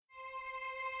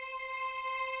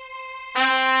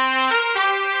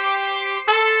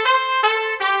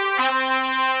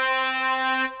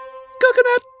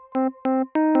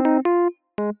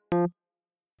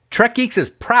Trek Geeks is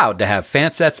proud to have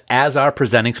Fansets as our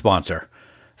presenting sponsor.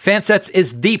 Fansets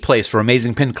is the place for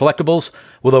amazing pin collectibles,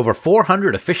 with over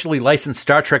 400 officially licensed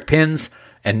Star Trek pins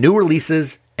and new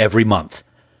releases every month.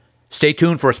 Stay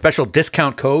tuned for a special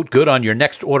discount code good on your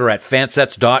next order at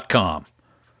fansets.com.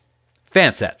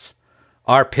 Fansets.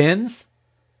 Our pins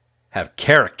have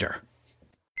character.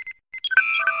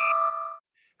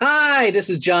 Hi, this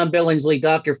is John Billingsley,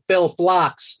 Dr. Phil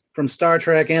Phlox from Star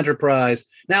Trek Enterprise.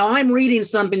 Now, I'm reading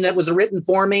something that was written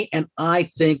for me, and I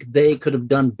think they could have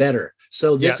done better.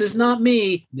 So this is not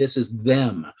me, this is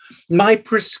them. My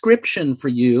prescription for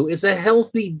you is a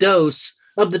healthy dose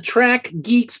of the Trek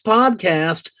Geeks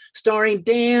podcast starring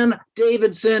Dan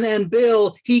Davidson and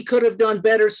Bill He Could Have Done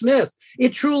Better Smith.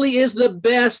 It truly is the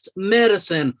best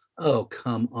medicine. Oh,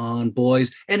 come on,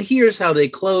 boys. And here's how they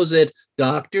close it.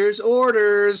 Doctor's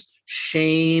orders.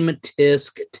 Shame,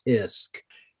 tisk, tisk.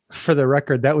 For the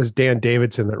record, that was Dan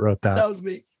Davidson that wrote that. That was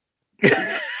me.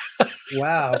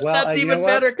 Wow. Well, that's even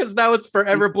better because now it's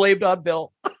forever blamed on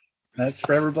Bill. That's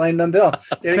forever blamed on Bill.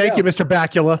 Thank you, Mr.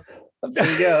 Bakula.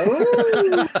 There you go.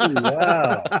 Ooh,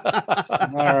 wow.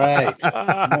 All right.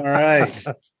 All right.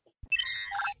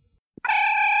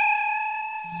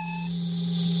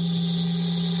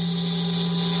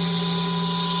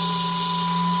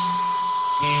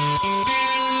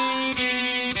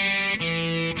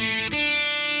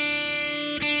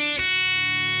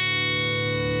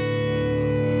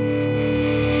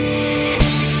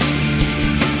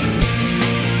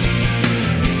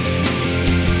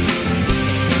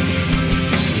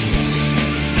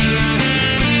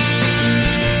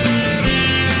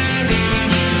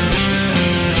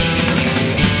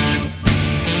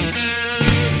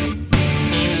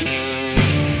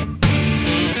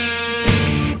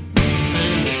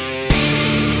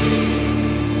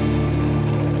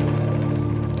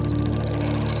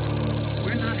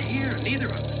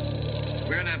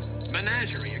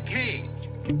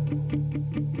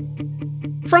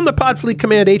 From the Podfleet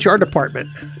Command HR department,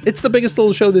 it's the biggest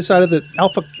little show this side of the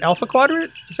Alpha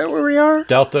Quadrant. Is that where we are?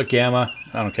 Delta, Gamma,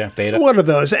 I don't care, Beta. One of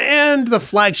those. And the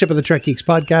flagship of the Trek Geeks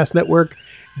Podcast Network.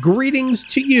 Greetings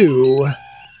to you,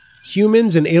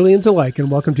 humans and aliens alike,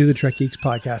 and welcome to the Trek Geeks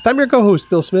Podcast. I'm your co-host,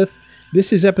 Bill Smith.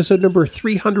 This is episode number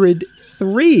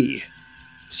 303.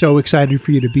 So excited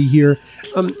for you to be here.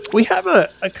 We have a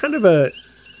kind of a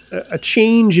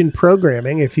change in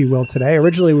programming, if you will, today.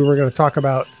 Originally, we were going to talk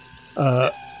about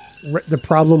the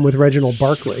problem with Reginald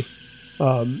Barclay.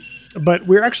 But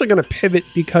we're actually going to pivot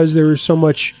because there is so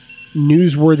much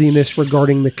newsworthiness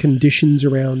regarding the conditions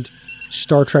around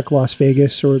Star Trek Las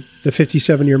Vegas, or the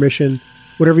 57-year mission,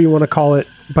 whatever you want to call it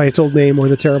by its old name or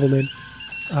the terrible name.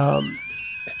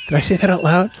 Did I say that out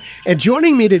loud? And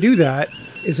joining me to do that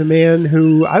is a man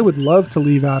who I would love to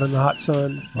leave out in the hot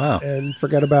sun and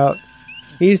forget about.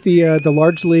 He's the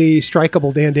largely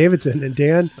strikeable Dan Davidson. And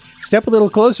Dan, step a little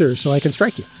closer so I can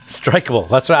strike you. Strikeable.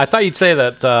 That's right. I thought you'd say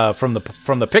that from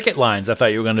the picket lines. I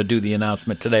thought you were going to do the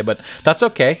announcement today, but that's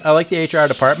okay. I like the HR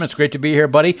department. It's great to be here,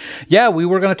 buddy. Yeah, we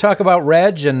were going to talk about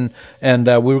Reg, and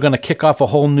we were going to kick off a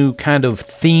whole new kind of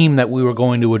theme that we were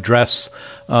going to address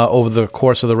over the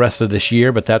course of the rest of this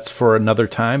year, but that's for another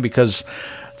time because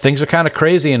things are kind of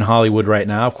crazy in Hollywood right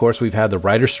now. Of course, we've had the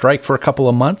writer's strike for a couple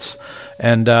of months,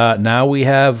 and now we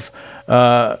have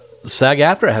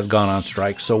SAG-AFTRA has gone on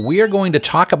strike. So we are going to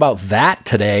talk about that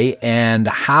today and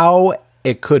how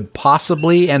it could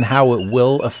possibly and how it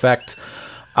will affect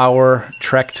our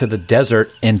trek to the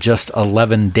desert in just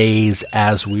 11 days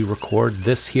as we record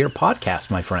this here podcast,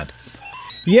 my friend.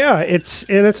 Yeah, it's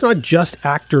not just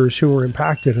actors who are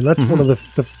impacted, and that's one of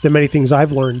the many things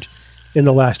I've learned in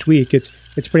the last week. It's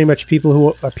pretty much people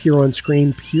who appear on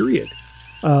screen, period.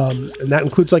 And that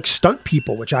includes like stunt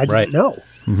people, which I didn't know.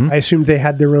 I assumed they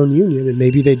had their own union, and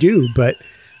maybe they do, but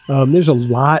there's a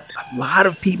lot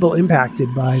of people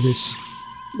impacted by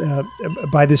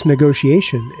this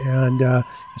negotiation, and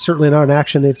certainly not an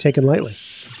action they've taken lightly.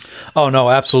 Oh no,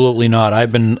 absolutely not.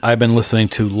 I've been listening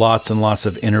to lots and lots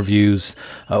of interviews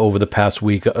over the past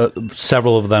week.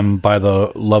 Several of them by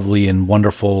the lovely and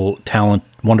wonderfully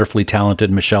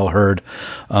talented Michelle Hurd,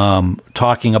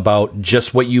 talking about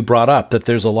just what you brought up. That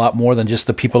there's a lot more than just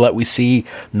the people that we see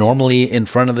normally in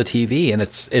front of the TV, and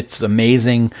it's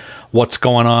amazing what's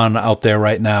going on out there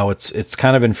right now. It's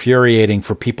kind of infuriating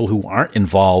for people who aren't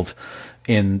involved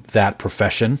in that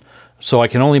profession. So I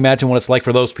can only imagine what it's like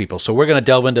for those people. So we're going to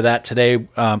delve into that today.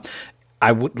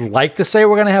 I would like to say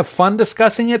we're going to have fun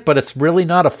discussing it, but it's really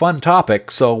not a fun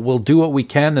topic. So we'll do what we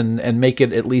can and make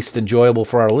it at least enjoyable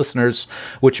for our listeners,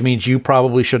 which means you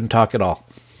probably shouldn't talk at all.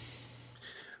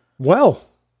 Well,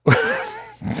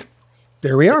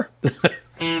 there we are.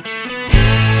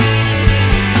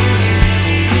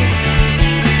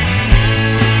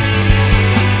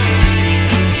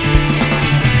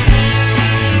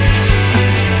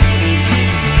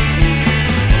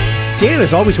 And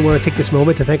as always, we want to take this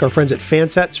moment to thank our friends at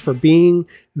Fansets for being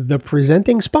the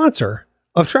presenting sponsor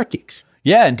of Trek Geeks.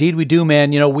 Yeah, indeed we do,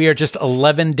 man. You know, we are just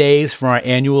 11 days from our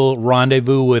annual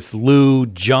rendezvous with Lou,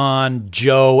 John,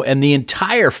 Joe, and the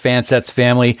entire Fansets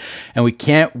family, and we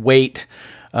can't wait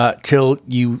till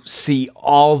you see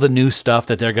all the new stuff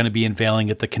that they're going to be unveiling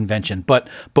at the convention. But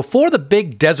before the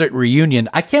big desert reunion,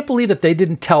 I can't believe that they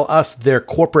didn't tell us, their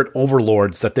corporate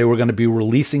overlords, that they were going to be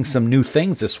releasing some new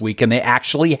things this week, and they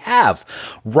actually have.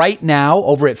 Right now,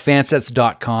 over at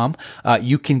fansets.com,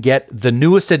 you can get the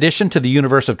newest addition to the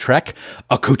universe of Trek,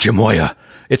 Akuchimoya.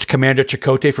 It's Commander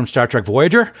Chakotay from Star Trek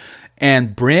Voyager.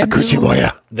 And brand new,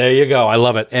 there you go. I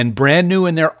love it. And brand new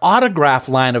in their autograph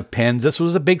line of pins. This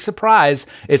was a big surprise.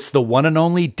 It's the one and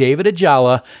only David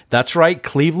Ajala. That's right,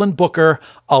 Cleveland Booker,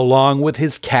 along with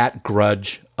his cat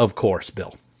Grudge, of course,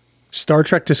 Bill. Star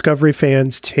Trek Discovery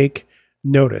fans, take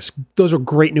notice. Those are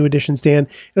great new additions, Dan.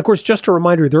 And of course, just a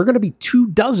reminder, there are going to be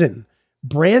 24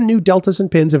 brand new deltas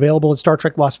and pins available at Star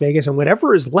Trek Las Vegas, and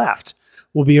whatever is left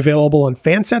will be available on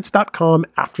fansets.com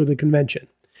after the convention.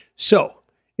 So,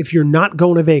 if you're not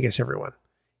going to Vegas, everyone,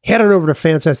 head on over to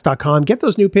fansets.com, get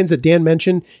those new pins that Dan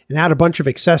mentioned, and add a bunch of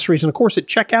accessories. And of course, at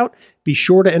checkout, be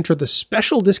sure to enter the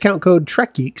special discount code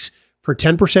TrekGeeks for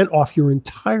 10% off your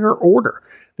entire order.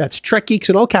 That's TrekGeeks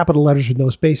in all capital letters with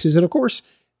no spaces. And of course,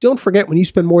 don't forget, when you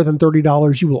spend more than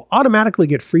 $30, you will automatically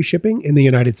get free shipping in the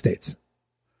United States.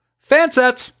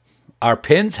 Fansets. Our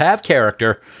pins have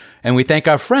character. And we thank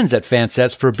our friends at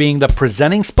Fansets for being the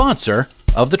presenting sponsor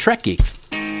of the Trek Geeks.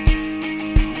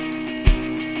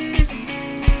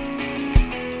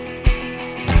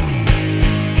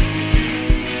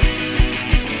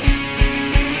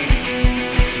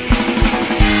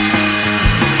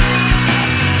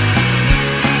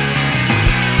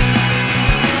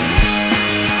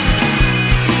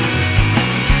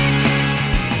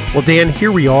 Well, Dan,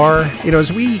 here we are. You know,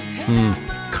 as we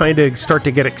kind of start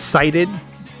to get excited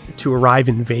to arrive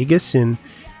in Vegas in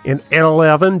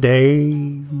 11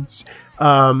 days,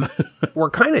 we're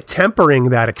kind of tempering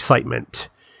that excitement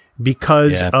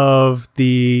because of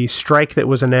the strike that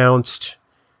was announced.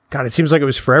 God, it seems like it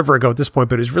was forever ago at this point,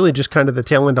 but it was really just kind of the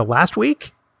tail end of last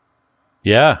week.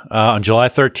 Yeah, on July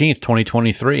 13th,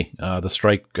 2023, the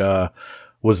strike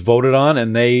was voted on,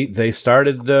 and they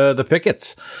started the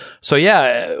pickets. So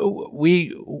yeah,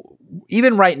 we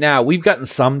even right now we've gotten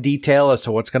some detail as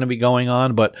to what's going to be going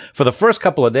on, but for the first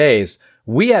couple of days,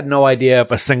 we had no idea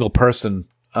if a single person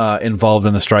involved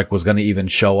in the strike was going to even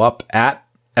show up at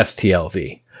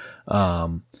STLV.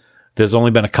 There's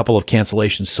only been a couple of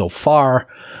cancellations so far,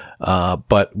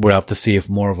 but we'll have to see if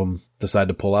more of them decide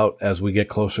to pull out as we get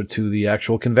closer to the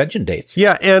actual convention dates.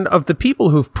 Yeah, and of the people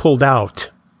who've pulled out,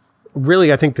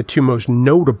 really, I think the two most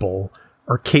notable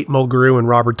are Kate Mulgrew and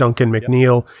Robert Duncan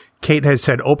McNeil. Yep. Kate has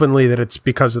said openly that it's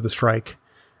because of the strike.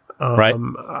 Right.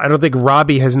 I don't think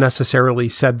Robbie has necessarily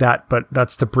said that, but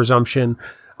that's the presumption.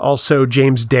 Also,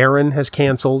 James Darren has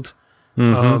canceled.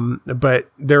 Mm-hmm.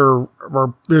 But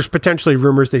there's potentially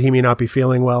rumors that he may not be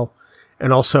feeling well.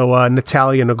 And also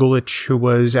Natalia Nagulich, who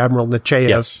was Admiral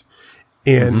Nechayev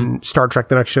in Star Trek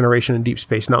The Next Generation and Deep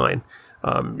Space Nine.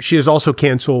 She has also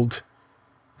canceled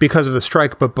because of the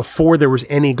strike, but before there was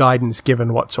any guidance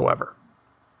given whatsoever.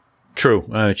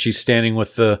 True. She's standing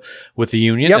with the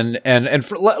union. Yep.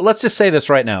 And let's just say this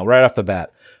right now, right off the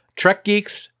bat. Trek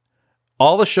Geeks,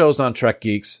 all the shows on Trek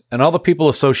Geeks, and all the people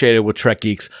associated with Trek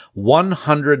Geeks,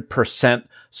 100%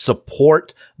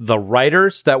 support the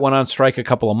writers that went on strike a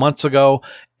couple of months ago,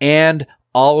 and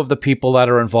all of the people that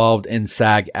are involved in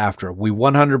SAG after. We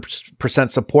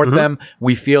 100% support them.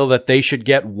 We feel that they should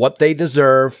get what they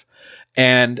deserve.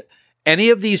 And any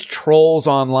of these trolls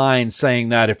online saying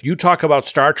that if you talk about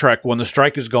Star Trek when the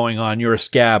strike is going on, you're a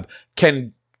scab,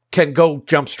 can go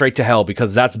jump straight to hell,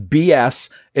 because that's BS.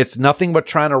 It's nothing but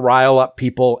trying to rile up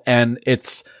people, and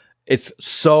it's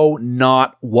so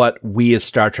not what we as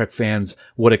Star Trek fans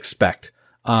would expect.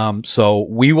 So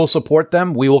we will support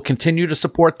them. We will continue to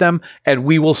support them, and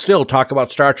we will still talk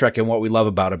about Star Trek and what we love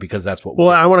about it, because that's what. Well,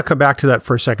 I want to come back to that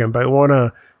for a second, but I want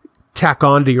to tack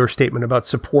on to your statement about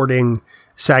supporting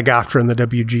SAG-AFTRA and the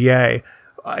WGA.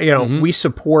 We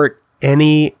support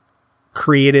any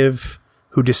creative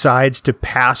who decides to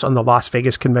pass on the Las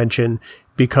Vegas convention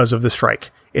because of the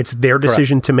strike. It's their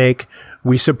decision to make.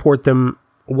 We support them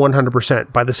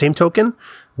 100%. By the same token,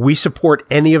 we support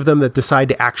any of them that decide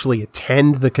to actually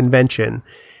attend the convention.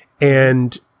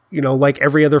 And, like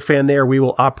every other fan there, we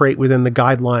will operate within the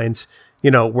guidelines.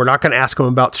 We're not going to ask them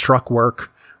about struck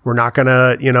work. We're not going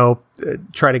to,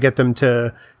 try to get them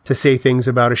to say things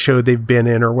about a show they've been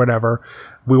in or whatever.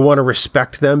 We want to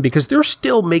respect them because they're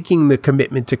still making the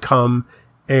commitment to come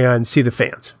and see the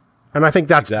fans. And I think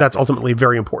that's ultimately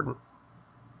very important.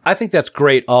 I think that's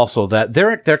great also that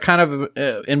they're kind of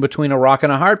in between a rock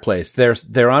and a hard place.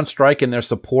 They're on strike and they're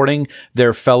supporting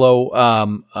their fellow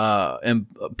and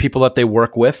people that they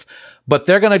work with, but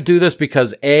they're going to do this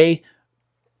because A,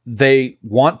 they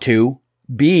want to,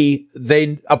 B,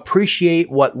 they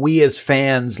appreciate what we as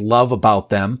fans love about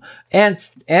them, and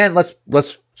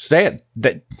let's say it,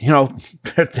 that,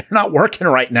 they're not working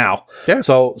right now. Yeah.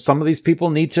 So some of these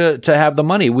people need to have the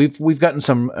money. We've gotten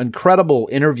some incredible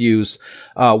interviews.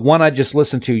 One I just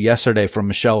listened to yesterday from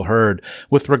Michelle Hurd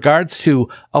with regards to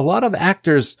a lot of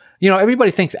actors.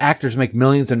 Everybody thinks actors make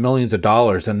millions and millions of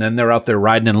dollars and then they're out there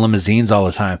riding in limousines all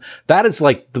the time. That is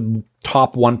like the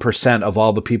top 1% of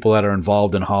all the people that are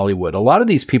involved in Hollywood. A lot of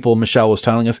these people, Michelle was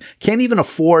telling us, can't even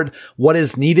afford what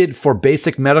is needed for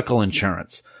basic medical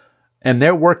insurance. And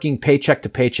they're working paycheck to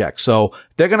paycheck. So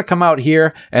they're going to come out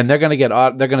here and they're going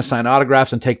to sign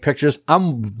autographs and take pictures.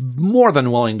 I'm more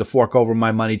than willing to fork over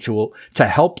my money to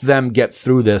help them get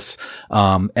through this.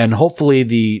 And hopefully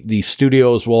the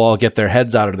studios will all get their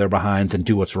heads out of their behinds and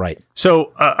do what's right.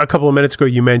 So a couple of minutes ago,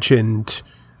 you mentioned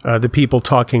the people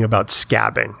talking about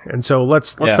scabbing. And so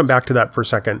let's come back to that for a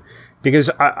second, because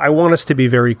I want us to be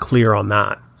very clear on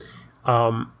that.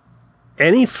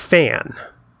 Any fan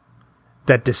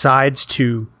that decides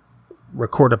to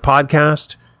record a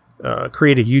podcast,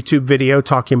 create a YouTube video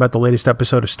talking about the latest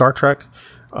episode of Star Trek,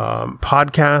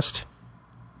 podcast,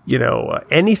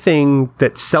 anything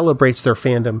that celebrates their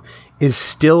fandom is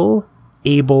still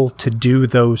able to do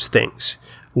those things.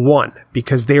 One,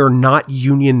 because they are not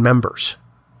union members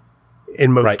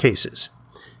in most cases.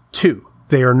 Two,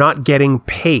 they are not getting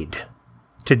paid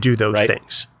to do those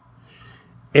things.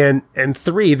 And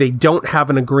three, they don't have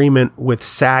an agreement with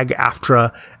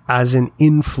SAG-AFTRA as an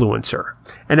influencer.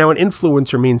 And now an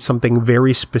influencer means something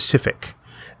very specific.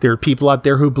 There are people out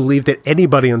there who believe that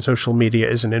anybody on social media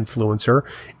is an influencer.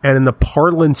 And in the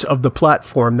parlance of the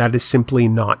platform, that is simply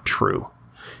not true.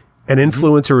 An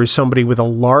influencer is somebody with a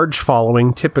large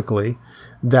following, typically,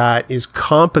 that is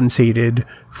compensated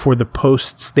for the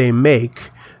posts they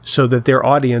make so that their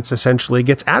audience essentially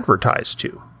gets advertised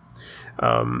to.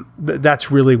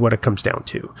 That's really what it comes down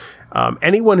to.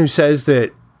 Anyone who says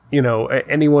that,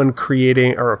 anyone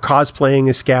creating or cosplaying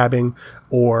is scabbing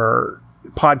or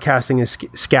podcasting is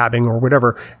scabbing or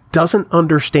whatever doesn't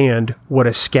understand what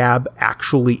a scab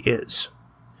actually is.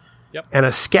 Yep. And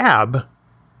a scab,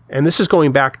 and this is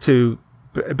going back when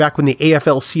the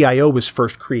AFL-CIO was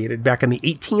first created back in the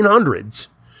 1800s.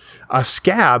 A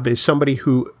scab is somebody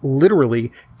who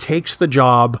literally takes the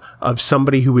job of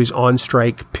somebody who is on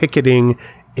strike, picketing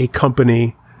a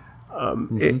company,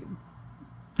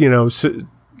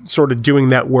 sort of doing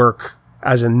that work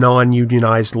as a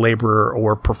non-unionized laborer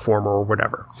or performer or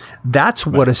whatever. That's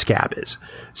what a scab is.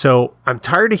 So I'm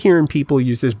tired of hearing people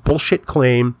use this bullshit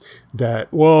claim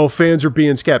that, fans are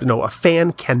being scabbed. No, a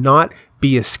fan cannot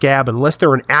be a scab unless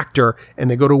they're an actor and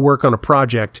they go to work on a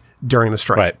project during the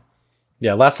strike. Right.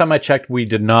 Yeah, last time I checked, we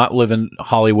did not live in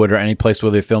Hollywood or any place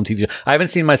where they film TV. I haven't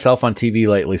seen myself on TV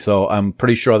lately, so I'm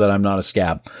pretty sure that I'm not a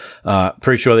scab.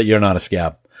 Pretty sure that you're not a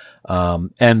scab.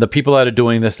 And the people that are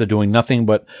doing this, they're doing nothing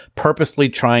but purposely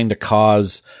trying to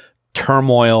cause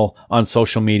turmoil on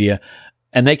social media.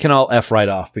 And they can all F right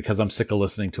off because I'm sick of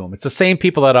listening to them. It's the same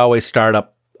people that always start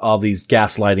up all these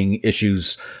gaslighting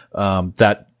issues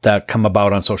that come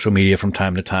about on social media from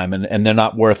time to time. And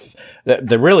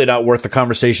they're really not worth the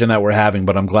conversation that we're having,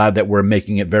 but I'm glad that we're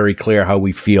making it very clear how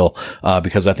we feel,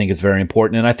 because I think it's very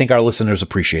important. And I think our listeners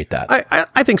appreciate that.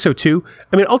 I think so too.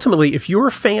 I mean, ultimately, if you're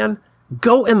a fan,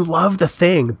 go and love the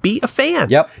thing. Be a fan.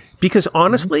 Yep. Because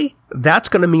honestly, that's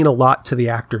going to mean a lot to the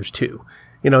actors too.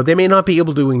 They may not be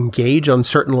able to engage on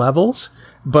certain levels,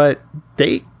 but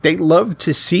they love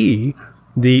to see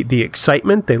the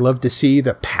excitement. They love to see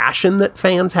the passion that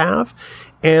fans have.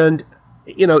 And,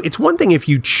 it's one thing if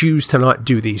you choose to not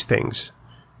do these things,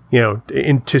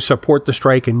 to support the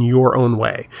strike in your own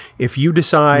way. If you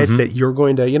decide that you're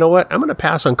going to, I'm going to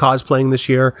pass on cosplaying this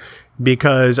year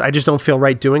because I just don't feel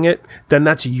right doing it, then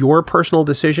that's your personal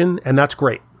decision. And that's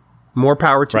great. More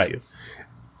power to you.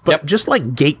 But just like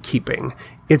gatekeeping,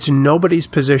 it's nobody's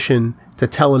position to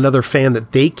tell another fan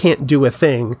that they can't do a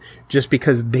thing just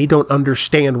because they don't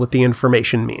understand what the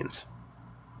information means.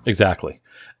 Exactly.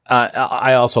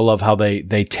 I also love how they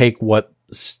take what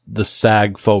the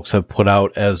SAG folks have put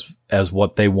out as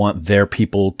what they want their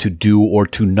people to do or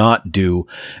to not do.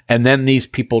 And then these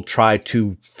people try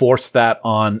to force that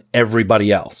on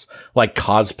everybody else, like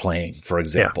cosplaying, for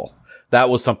example. Yeah. That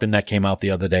was something that came out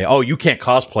the other day. Oh, you can't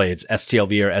cosplay. It's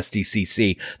STLV or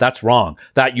SDCC. That's wrong.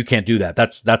 That you can't do that.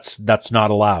 That's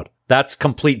not allowed. That's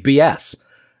complete BS.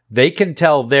 They can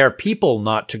tell their people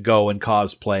not to go and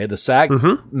cosplay, the SAG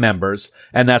members,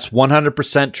 and that's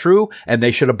 100% true, and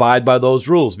they should abide by those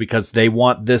rules because they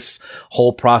want this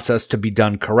whole process to be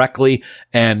done correctly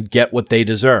and get what they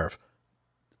deserve.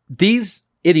 These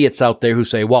idiots out there who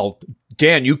say, well,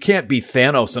 Dan, you can't be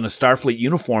Thanos in a Starfleet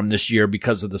uniform this year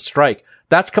because of the strike.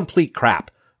 That's complete crap.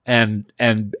 And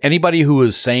anybody who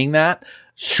is saying that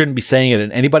shouldn't be saying it,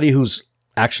 and anybody who's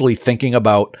actually thinking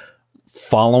about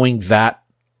following that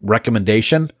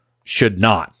recommendation should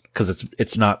not, because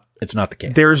it's not the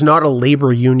case. There's not a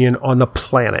labor union on the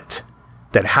planet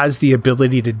that has the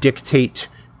ability to dictate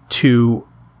to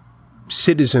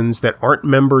citizens that aren't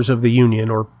members of the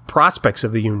union or prospects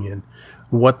of the union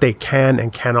what they can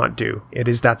and cannot do. It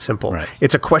is that simple. Right.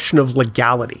 It's a question of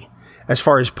legality. As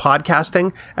far as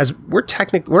podcasting, as we're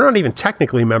not even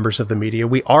technically members of the media.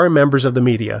 We are members of the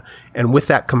media, and with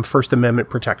that come First Amendment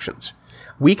protections.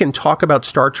 We can talk about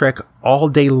Star Trek all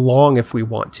day long if we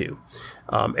want to.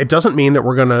 It doesn't mean that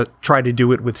we're going to try to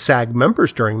do it with SAG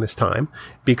members during this time,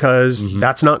 because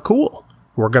that's not cool.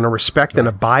 We're going to respect and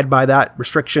abide by that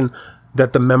restriction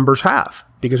that the members have,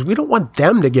 because we don't want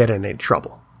them to get in any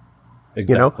trouble.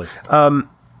 Exactly.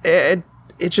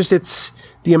 It's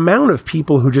the amount of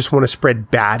people who just want to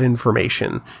spread bad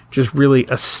information just really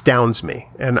astounds me.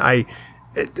 And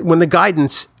when the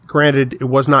guidance, granted, it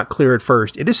was not clear at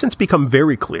first, it has since become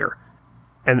very clear.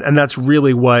 And that's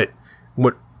really what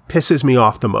pisses me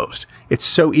off the most. It's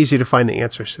so easy to find the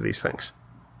answers to these things.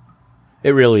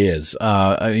 It really is.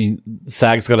 I mean,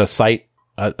 SAG's got a site,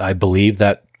 I believe,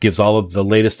 that gives all of the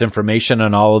latest information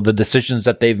on all of the decisions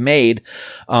that they've made.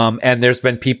 And there's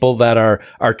been people that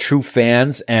are true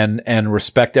fans and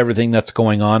respect everything that's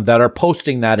going on that are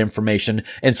posting that information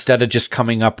instead of just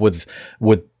coming up with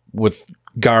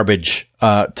garbage,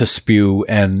 to spew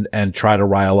and try to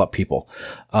rile up people.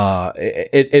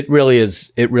 It really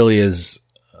is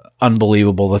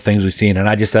unbelievable, the things we've seen. And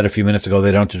I just said a few minutes ago,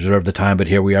 they don't deserve the time, but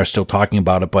here we are still talking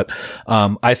about it. But,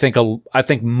 I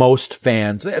think most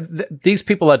fans, these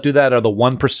people that do that are the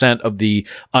 1% of the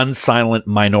unsilent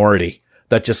minority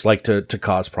that just like to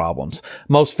cause problems.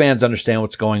 Most fans understand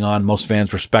what's going on. Most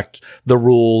fans respect the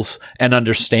rules and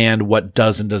understand what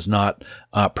does and does not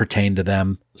pertain to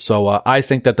them. So I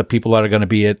think that the people that are going to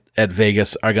be at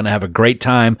Vegas are going to have a great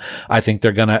time. I think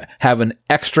they're going to have an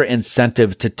extra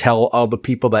incentive to tell all the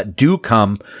people that do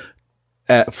come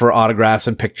for autographs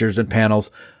and pictures and panels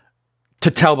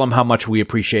to tell them how much we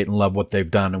appreciate and love what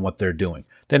they've done and what they're doing.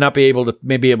 They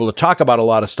may be able to talk about a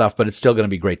lot of stuff, but it's still going to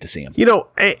be great to see them.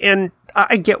 And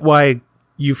I get why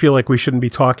you feel like we shouldn't be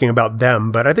talking about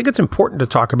them, but I think it's important to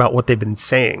talk about what they've been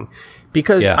saying,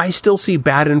 because I still see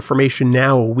bad information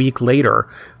now a week later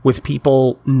with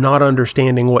people not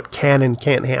understanding what can and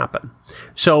can't happen.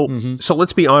 So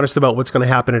let's be honest about what's going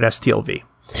to happen at STLV.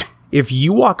 If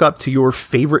you walk up to your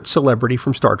favorite celebrity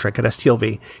from Star Trek at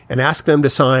STLV and ask them to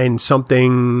sign some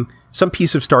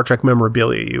piece of Star Trek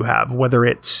memorabilia you have, whether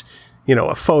it's,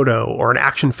 a photo or an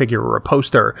action figure or a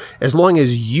poster, as long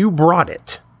as you brought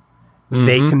it,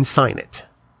 they can sign it.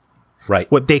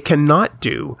 Right. What they cannot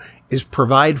do is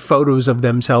provide photos of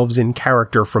themselves in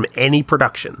character from any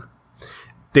production.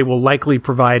 They will likely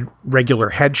provide regular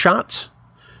headshots,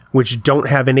 which don't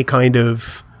have any kind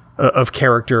of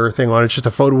character thing on it. It's just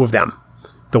a photo of them,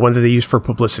 the one that they use for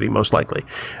publicity, most likely.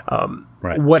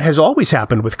 Right. What has always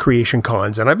happened with creation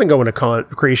cons, and I've been going to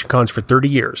creation cons for 30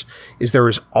 years, is there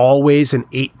is always an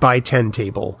 8x10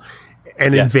 table.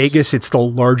 And in Vegas, it's the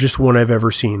largest one I've ever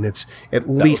seen. It's at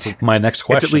least my next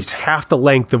question. It's at least half the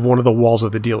length of one of the walls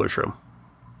of the dealer's room.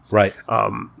 Right.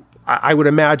 I would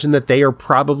imagine that they are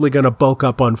probably going to bulk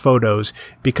up on photos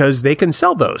because they can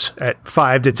sell those at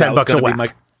 $5 to $10 a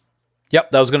whack.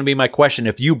 That was going to be my question.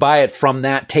 If you buy it from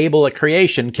that table at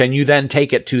creation, can you then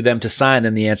take it to them to sign?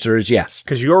 And the answer is yes.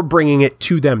 Because you're bringing it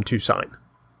to them to sign.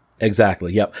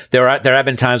 Exactly. Yep. There have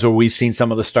been times where we've seen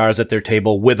some of the stars at their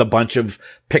table with a bunch of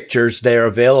pictures there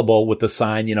available with the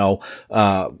sign,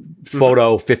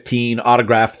 photo 15,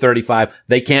 autograph 35.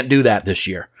 They can't do that this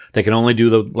year. They can only do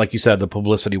like you said, the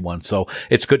publicity one. So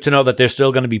it's good to know that there's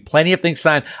still going to be plenty of things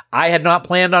signed. I had not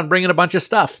planned on bringing a bunch of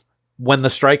stuff when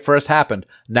the strike first happened.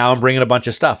 Now I'm bringing a bunch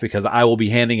of stuff because I will be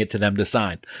handing it to them to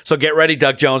sign. So get ready,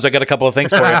 Doug Jones. I got a couple of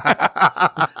things for you.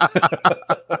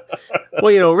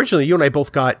 Well, originally you and I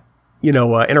both got,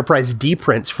 Enterprise D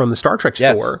prints from the Star Trek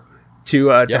store to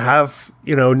have,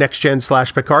 Next Gen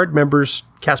 / Picard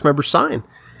cast members sign.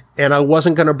 And I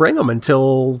wasn't going to bring them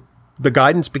until the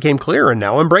guidance became clear, and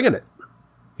now I'm bringing it.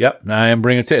 Yep, I am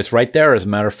bringing it to you. It's right there, as a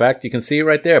matter of fact. You can see it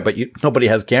right there, but nobody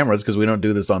has cameras because we don't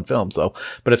do this on film.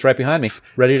 But it's right behind me,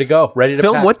 ready to go, ready to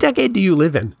film. pack. What decade do you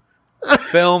live in?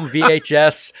 film,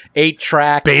 VHS,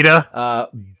 8-track,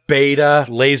 beta,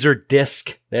 laser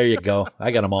disc. There you go.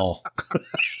 I got them all.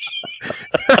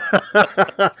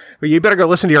 Well, you better go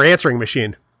listen to your answering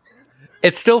machine.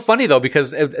 It's still funny, though,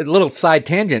 because a little side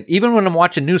tangent, even when I'm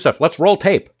watching new stuff, let's roll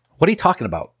tape. What are you talking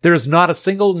about? There's not a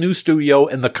single new studio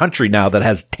in the country now that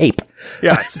has tape.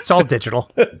 Yeah, it's all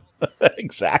digital.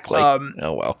 Exactly.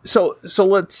 Oh, well. So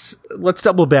let's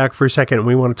double back for a second.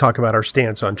 We want to talk about our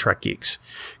stance on Trek Geeks,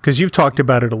 because you've talked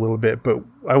about it a little bit, but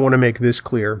I want to make this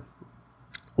clear.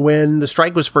 When the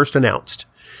strike was first announced,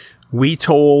 we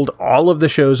told all of the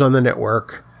shows on the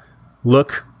network,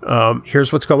 look,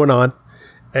 here's what's going on.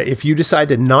 If you decide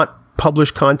to not publish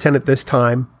content at this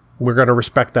time, we're going to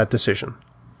respect that decision.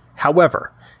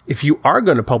 However, if you are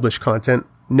going to publish content,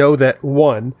 know that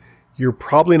 1, you're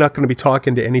probably not going to be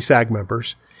talking to any SAG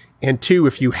members. And 2,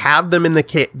 if you have them in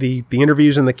the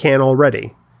interviews in the can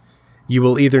already, you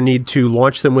will either need to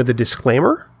launch them with a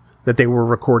disclaimer that they were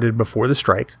recorded before the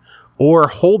strike, or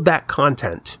hold that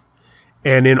content.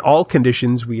 And in all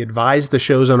conditions, we advise the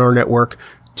shows on our network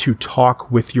to talk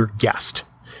with your guest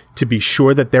to be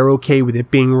sure that they're okay with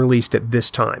it being released at this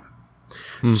time.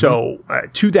 Mm-hmm. So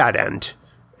to that end,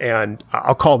 and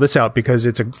I'll call this out because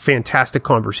it's a fantastic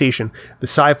conversation. The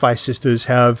Sci-Fi Sisters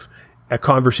have a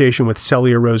conversation with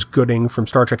Celia Rose Gooding from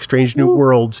Star Trek Strange New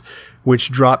Worlds,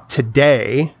 which dropped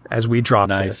today as we drop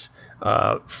this,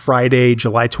 Friday,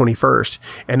 July 21st.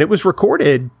 And it was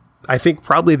recorded, I think,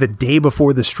 probably the day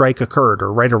before the strike occurred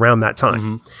or right around that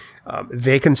time. Mm-hmm.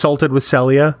 They consulted with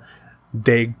Celia.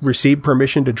 They received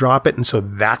permission to drop it. And so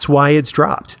that's why it's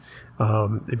dropped,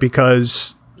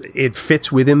 because it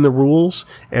fits within the rules.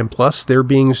 And plus, they're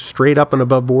being straight up and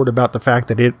above board about the fact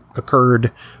that it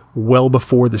occurred well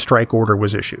before the strike order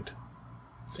was issued.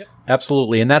 Yep,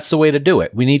 absolutely. And that's the way to do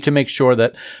it. We need to make sure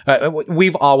that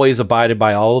we've always abided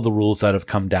by all of the rules that have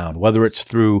come down, whether it's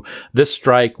through this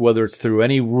strike, whether it's through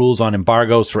any rules on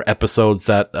embargoes for episodes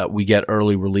that we get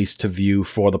early release to view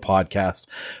for the podcast.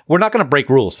 We're not going to break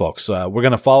rules, folks. We're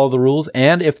going to follow the rules.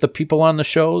 And if the people on the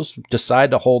shows decide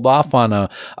to hold off on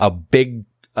a big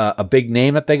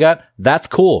name that they got, that's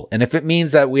cool. And if it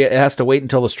means that it has to wait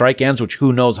until the strike ends, which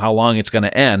who knows how long it's going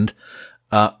to end,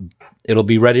 it'll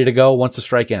be ready to go once the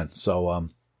strike ends. So,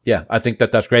 yeah, I think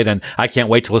that's great. And I can't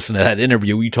wait to listen to that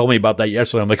interview. You told me about that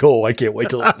yesterday. I'm like, oh, I can't wait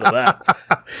to listen to that.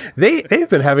 They've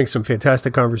been having some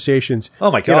fantastic conversations.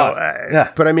 Oh my God.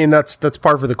 Yeah. But I mean, that's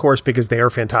par for the course because they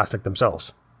are fantastic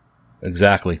themselves.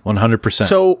 Exactly. 100%.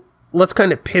 So, let's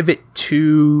kind of pivot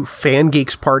to Fan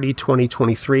Geeks Party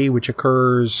 2023, which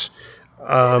occurs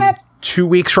 2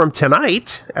 weeks from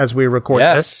tonight as we record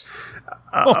this.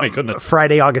 Oh, my goodness.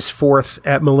 Friday, August 4th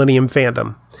at Millennium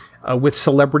Fandom with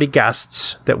celebrity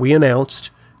guests that we announced.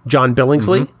 John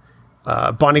Billingsley,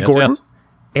 Bonnie Gordon,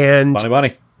 and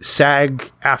Bonnie.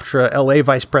 SAG-AFTRA LA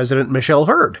Vice President Michelle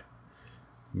Hurd.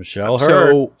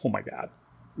 So, oh, my God.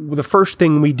 The first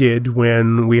thing we did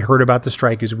when we heard about the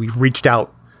strike is we reached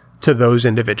out to those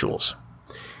individuals.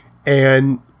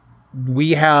 And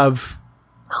we have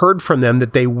heard from them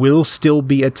that they will still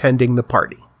be attending the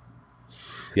party.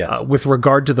 Yes. With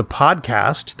regard to the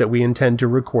podcast that we intend to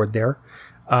record there,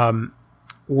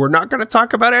 we're not going to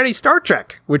talk about any Star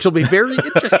Trek, which will be very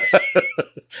interesting.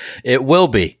 It will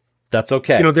be. That's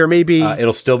okay. You know, there may be,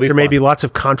 it'll still be there may be lots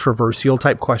of controversial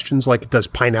type questions like, does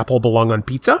pineapple belong on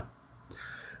pizza?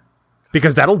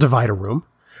 Because that'll divide a room.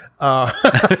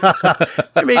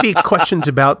 There may be questions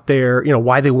about their,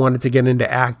 why they wanted to get into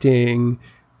acting,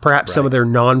 perhaps some of their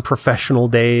non-professional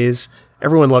days.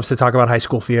 Everyone loves to talk about high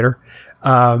school theater.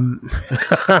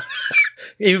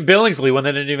 Even Billingsley, when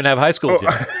they didn't even have high school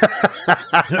yet.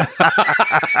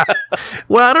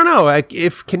 Well, I don't know.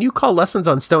 Can you call lessons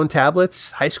on stone tablets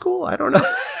high school? I don't know.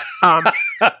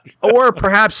 Or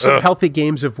perhaps some healthy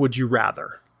games of Would You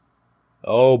Rather.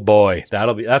 Oh boy,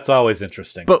 that's always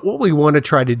interesting. But what we want to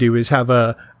try to do is have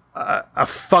a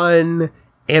fun,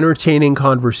 entertaining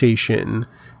conversation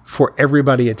for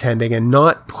everybody attending, and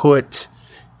not put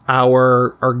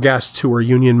our guests who are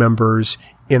union members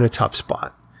in a tough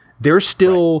spot. They're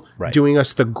still doing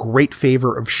us the great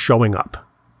favor of showing up,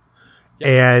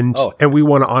 and we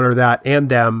want to honor that and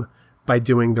them by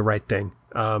doing the right thing.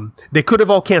 They could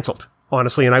have all canceled,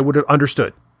 honestly, and I would have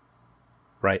understood.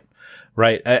 Right.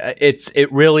 Right.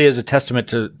 It really is a testament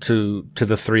to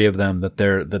the three of them that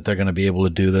they're going to be able to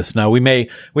do this. Now we're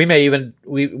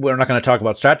not going to talk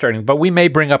about Star Trek, but we may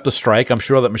bring up the strike. I'm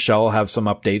sure that Michelle will have some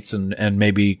updates and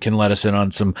maybe can let us in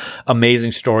on some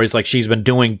amazing stories like she's been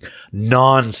doing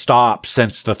nonstop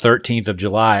since the 13th of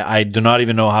July. I do not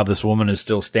even know how this woman is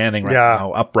still standing right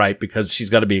now upright, because she's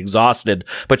got to be exhausted,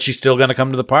 but she's still going to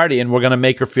come to the party, and we're going to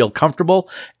make her feel comfortable.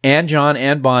 And John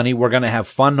and Bonnie, we're going to have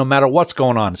fun no matter what's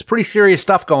going on. It's pretty serious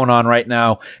stuff going on right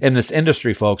now in this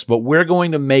industry, folks, but we're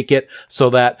going to make it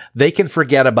so that they can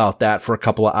forget about that for a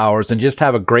couple of hours and just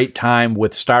have a great time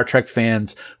with Star Trek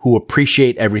fans who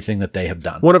appreciate everything that they have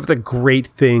done. One of the great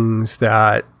things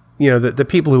that, the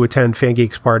people who attend Fan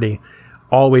Geeks Party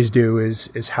always do is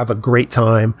have a great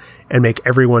time and make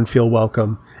everyone feel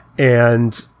welcome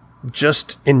and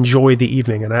just enjoy the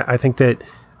evening. And I think that,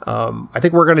 I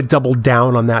think we're going to double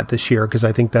down on that this year, because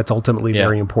I think that's ultimately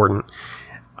very important.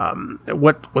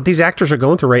 What these actors are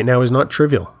going through right now is not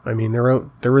trivial. I mean, there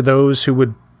are those who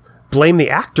would blame the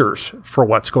actors for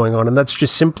what's going on, and that's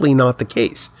just simply not the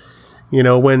case.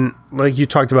 When, like you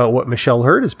talked about what Michelle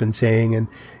Hurd has been saying, and,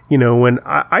 when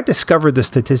I discovered the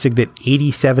statistic that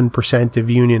 87% of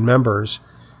union members,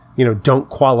 don't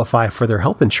qualify for their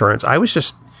health insurance, I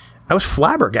was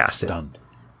flabbergasted. Stunned.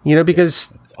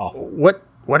 Because it's awful.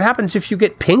 What happens if you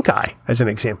get pink eye, as an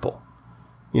example?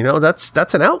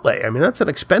 That's an outlay. I mean, that's an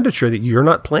expenditure that you're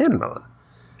not planning on.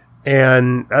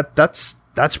 And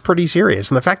that's pretty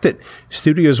serious. And the fact that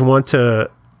studios want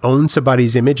to own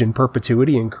somebody's image in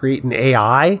perpetuity and create an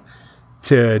AI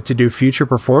to do future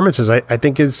performances, I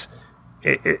think it's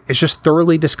just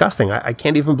thoroughly disgusting. I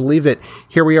can't even believe that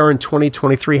here we are in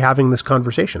 2023 having this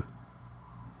conversation.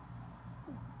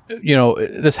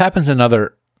 This happens in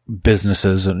other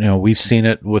businesses, and we've seen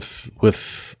it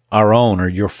with our own or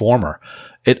your former.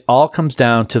 It all comes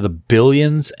down to the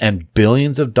billions and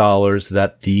billions of dollars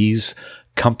that these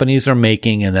companies are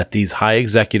making, and that these high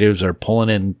executives are pulling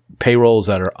in payrolls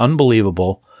that are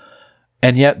unbelievable.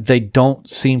 And yet they don't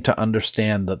seem to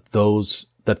understand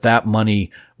that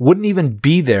money wouldn't even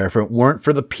be there if it weren't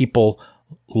for the people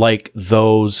like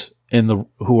those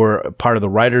who are part of the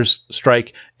writers'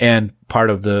 strike and part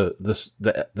of the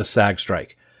SAG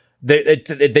strike. They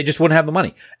just wouldn't have the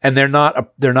money, and they're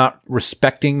not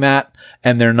respecting that,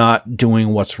 and they're not doing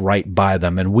what's right by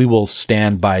them. And we will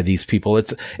stand by these people.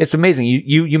 It's amazing.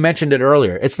 You mentioned it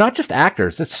earlier. It's not just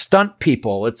actors. It's stunt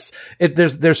people.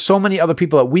 There's so many other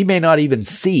people that we may not even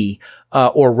see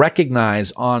or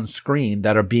recognize on screen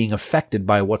that are being affected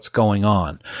by what's going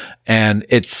on. And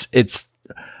it's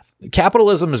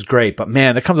capitalism is great, but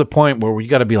man, there comes a point where you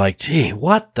got to be like, gee,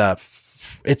 what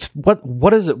is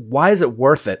it? Why is it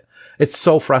worth it? It's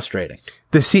so frustrating.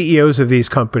 The CEOs of these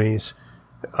companies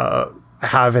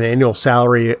have an annual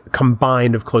salary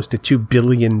combined of close to $2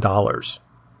 billion.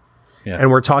 Yeah. And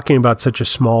we're talking about such a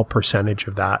small percentage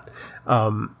of that.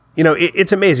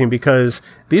 It's amazing, because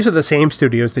these are the same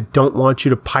studios that don't want you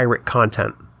to pirate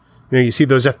content. You see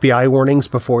those FBI warnings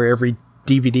before every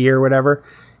DVD or whatever.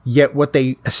 Yet what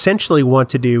they essentially want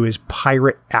to do is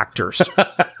pirate actors.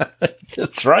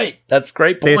 That's right. That's a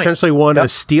great point. They essentially want to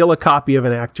steal a copy of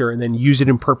an actor and then use it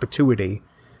in perpetuity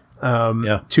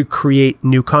to create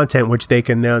new content, which they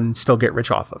can then still get rich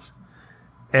off of.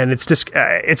 And it's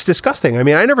disgusting. I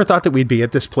mean, I never thought that we'd be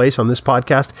at this place on this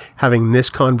podcast having this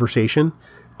conversation.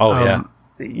 Oh,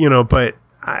 but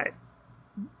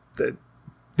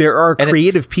there are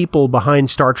creative people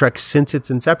behind Star Trek since its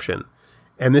inception.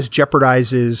 And this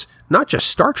jeopardizes not just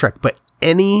Star Trek, but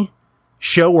any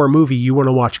show or movie you want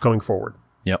to watch going forward.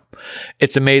 Yep.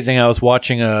 It's amazing. I was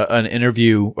watching an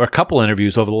interview, or a couple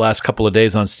interviews over the last couple of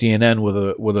days on CNN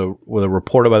with a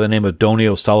reporter by the name of Donnie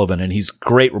O'Sullivan, and he's a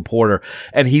great reporter.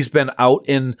 And he's been out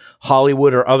in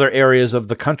Hollywood or other areas of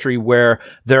the country where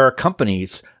there are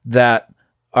companies that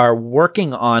are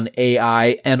working on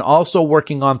AI and also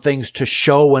working on things to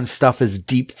show when stuff is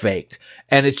deep faked.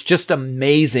 And it's just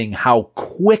amazing how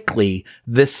quickly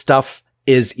this stuff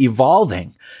is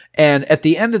evolving. And at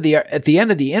the end of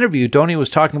the interview, Donnie was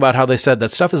talking about how they said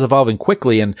that stuff is evolving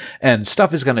quickly and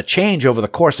stuff is going to change over the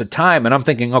course of time. And I'm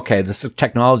thinking, okay, this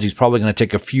technology is probably going to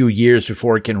take a few years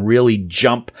before it can really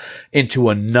jump into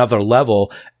another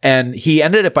level. And he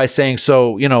ended it by saying,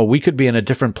 so, we could be in a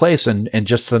different place in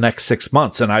just the next 6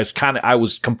 months. And I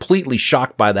was completely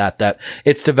shocked by that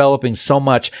it's developing so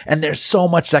much, and there's so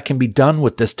much that can be done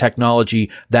with this technology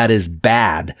that is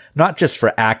bad, not just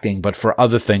for acting, but for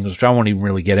other things, which I won't even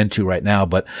really get into right now.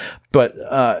 But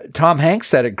Tom Hanks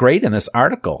said it great in this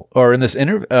article, or in this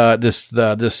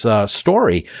this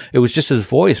story. It was just his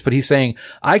voice, but he's saying,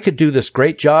 I could do this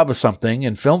great job of something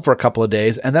and film for a couple of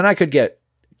days, and then I could get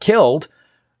killed,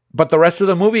 but the rest of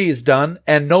the movie is done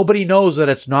and nobody knows that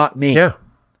it's not me. Yeah.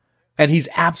 And he's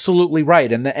absolutely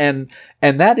right. And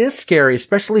that is scary,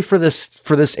 especially for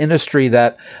this industry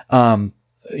that,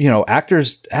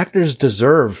 actors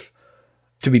deserve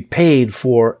to be paid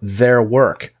for their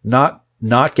work, not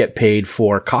get paid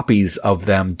for copies of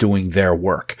them doing their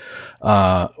work,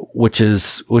 which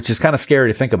is kind of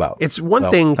scary to think about. It's one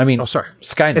thing. I mean,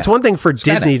 Skynet. It's one thing for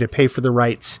Disney to pay for the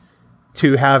rights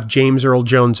to have James Earl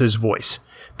Jones's voice.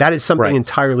 That is something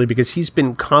entirely, because he's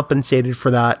been compensated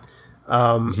for that,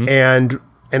 and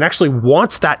actually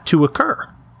wants that to occur.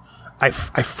 I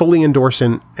fully endorse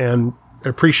and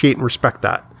appreciate and respect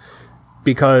that,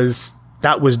 because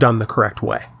that was done the correct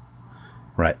way.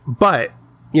 Right. But,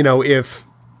 if,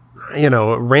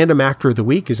 a random actor of the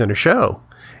week is in a show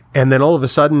and then all of a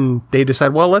sudden they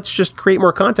decide, well, let's just create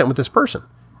more content with this person.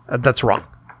 That's wrong.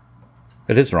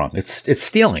 It is wrong. It's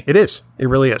stealing. It is. It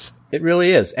really is. It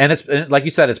really is. And it's, like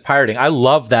you said, it's pirating. I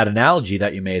love that analogy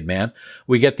that you made, man.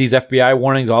 We get these FBI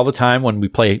warnings all the time when we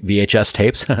play VHS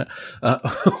tapes or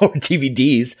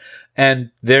DVDs,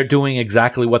 and they're doing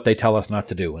exactly what they tell us not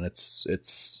to do. And it's.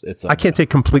 I can't take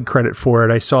complete credit for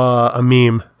it. I saw a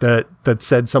meme that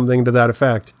said something to that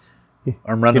effect.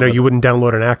 I'm running. You wouldn't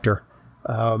download an actor.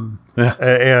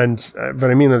 But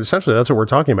I mean, essentially, that's what we're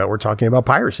talking about. We're talking about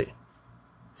piracy.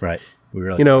 Right. We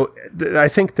really. I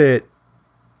think that.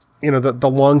 The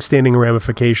long-standing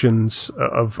ramifications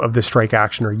of this strike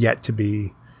action are yet to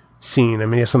be seen. I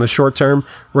mean, yes, in the short term,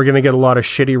 we're going to get a lot of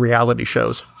shitty reality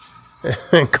shows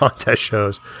and contest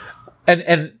shows.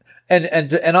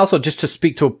 And also, just to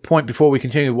speak to a point before we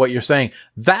continue what you're saying,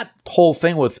 that whole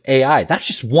thing with AI, that's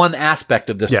just one aspect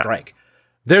of this strike.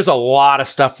 There's a lot of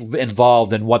stuff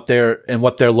involved in what they're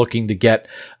looking to get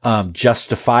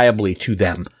justifiably to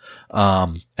them.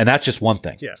 And that's just one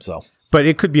thing. Yeah. So. But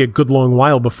it could be a good long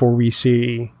while before we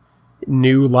see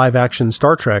new live action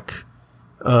Star Trek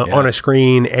on a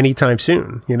screen anytime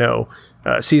soon.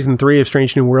 Season 3 of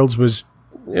Strange New Worlds was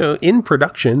in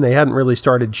production. They hadn't really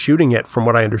started shooting it, from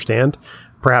what I understand.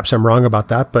 Perhaps I'm wrong about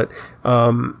that, but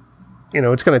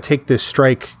it's going to take this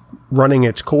strike running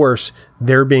its course,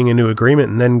 there being a new agreement,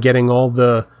 and then getting all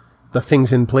the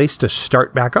things in place to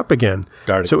start back up again.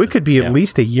 So it could be at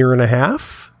least a year and a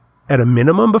half at a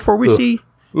minimum before we see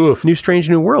new Strange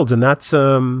New Worlds, and that's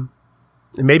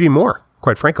maybe more,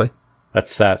 quite frankly.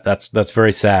 That's sad. That's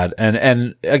very sad.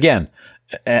 And again,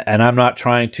 and I'm not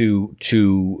trying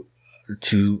to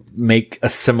make a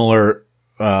similar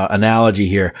analogy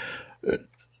here.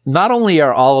 Not only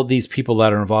are all of these people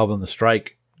that are involved in the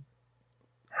strike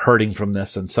hurting from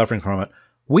this and suffering from it,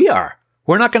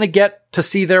 we're not going to get to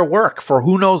see their work for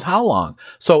who knows how long.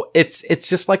 So it's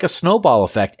just like a snowball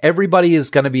effect. Everybody is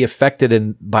going to be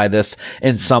affected by this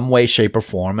in some way, shape, or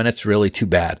form, and it's really too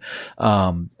bad.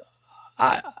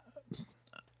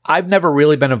 I've never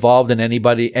really been involved in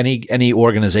any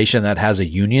organization that has a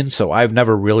union, so I've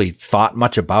never really thought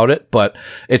much about it, but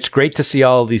it's great to see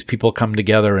all of these people come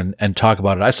together and talk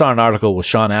about it. I saw an article with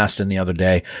Sean Astin the other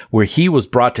day where he was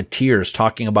brought to tears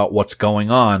talking about what's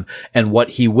going on and what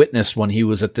he witnessed when he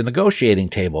was at the negotiating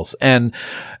tables. And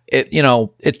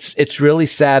it's really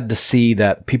sad to see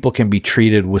that people can be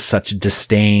treated with such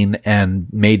disdain and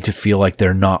made to feel like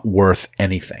they're not worth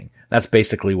anything. That's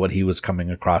basically what he was coming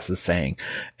across as saying.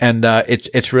 And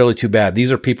it's really too bad.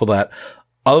 These are people that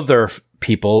other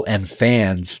people and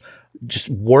fans just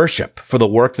worship for the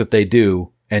work that they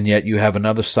do, and yet you have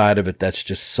another side of it that's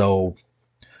just so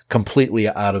completely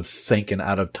out of sync and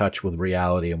out of touch with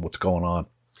reality and what's going on.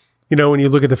 When you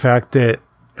look at the fact that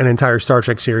an entire Star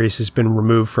Trek series has been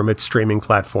removed from its streaming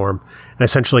platform and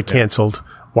essentially canceled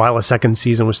while a second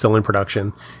season was still in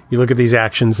production. You look at these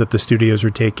actions that the studios are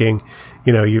taking.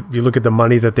 You look at the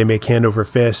money that they make hand over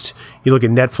fist. You look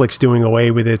at Netflix doing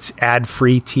away with its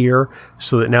ad-free tier,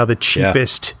 so that now the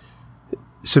cheapest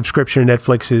subscription to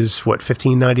Netflix is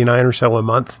 $15.99 or so a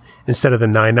month instead of the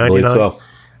 $9.99.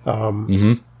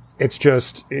 So.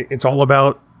 It's all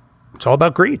about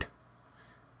greed.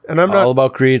 And I'm not all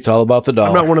about greed. It's all about the dollar.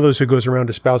 I'm not one of those who goes around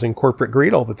espousing corporate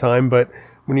greed all the time, but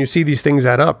when you see these things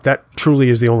add up, that truly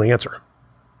is the only answer.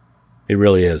 It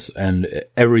really is. And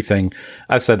everything,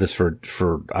 I've said this for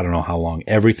I don't know how long,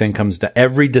 everything comes to,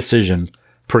 every decision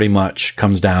pretty much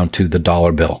comes down to the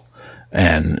dollar bill.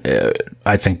 And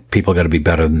I think people got to be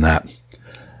better than that.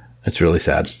 It's really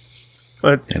sad.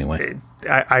 But anyway,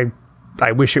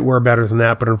 I wish it were better than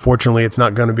that, but unfortunately it's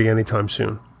not going to be anytime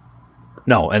soon.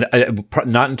 No, and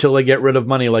not until they get rid of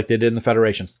money like they did in the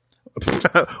Federation.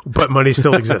 But money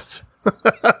still exists.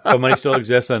 But money still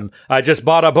exists, and I just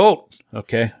bought a boat.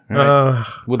 Okay. Right.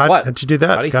 With what? How'd you do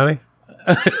that, Scotty?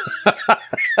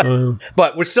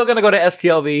 But we're still going to go to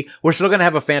STLV. We're still going to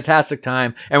have a fantastic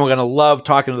time, and we're going to love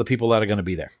talking to the people that are going to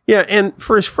be there. Yeah, and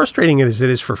for as frustrating as it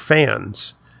is for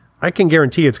fans, I can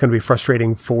guarantee it's going to be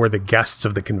frustrating for the guests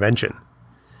of the convention.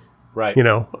 Right.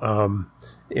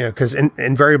 Because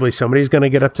invariably somebody's going to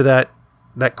get up to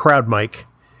that crowd mic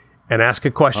and ask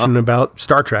a question about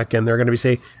Star Trek, and they're going to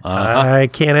say, I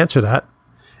can't answer that.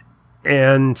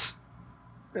 And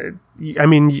I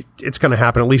mean, it's going to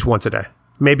happen at least once a day,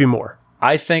 maybe more.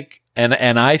 I think, and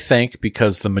I think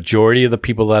because the majority of the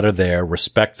people that are there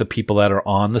respect the people that are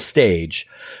on the stage,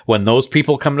 when those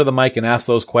people come to the mic and ask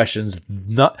those questions,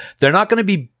 there's not going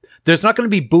to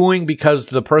be booing because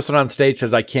the person on stage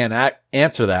says, I can't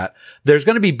answer that. There's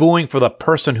going to be booing for the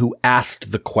person who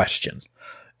asked the question.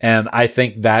 And I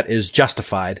think that is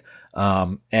justified.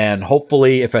 And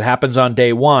hopefully if it happens on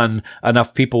day one,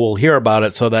 enough people will hear about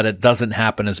it so that it doesn't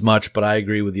happen as much. But I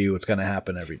agree with you. It's going to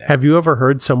happen every day. Have you ever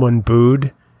heard someone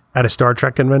booed at a Star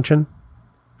Trek convention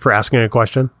for asking a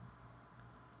question?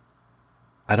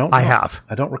 I don't know. I have.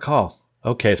 I don't recall.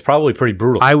 Okay. It's probably pretty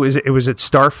brutal. It was at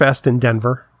Starfest in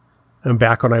Denver. And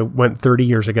back when I went 30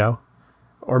 years ago,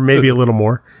 or maybe a little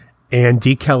more, and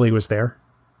D. Kelly was there.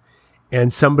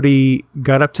 And somebody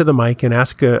got up to the mic and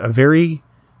asked a very,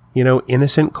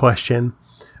 innocent question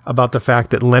about the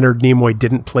fact that Leonard Nimoy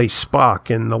didn't play Spock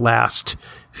in the last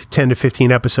 10 to 15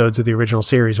 episodes of the original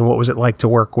series. And what was it like to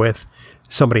work with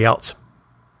somebody else?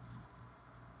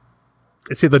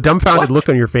 See, the dumbfounded look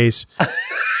on your face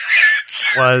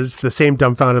was the same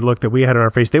dumbfounded look that we had on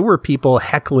our face. There were people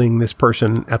heckling this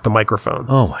person at the microphone.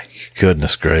 Oh my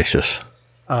goodness gracious.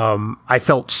 I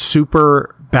felt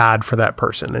super bad for that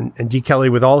person. And D. Kelly,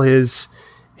 with all his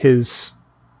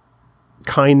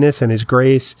kindness and his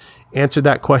grace, answered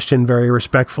that question very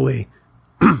respectfully.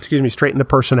 Excuse me, straightened the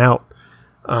person out.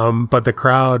 But the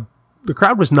crowd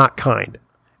was not kind.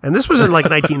 And this was in like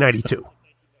 1992.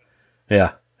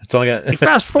 Yeah. It's only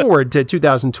fast forward to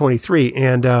 2023,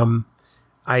 and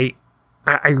I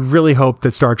really hope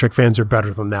that Star Trek fans are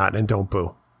better than that and don't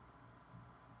boo.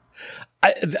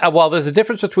 Well, there's a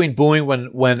difference between booing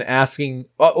when asking.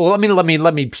 Well,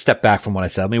 let me step back from what I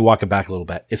said. Let me walk it back a little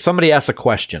bit. If somebody asks a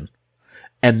question,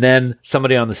 and then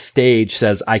somebody on the stage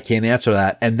says, "I can't answer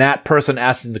that," and that person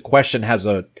asking the question has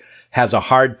a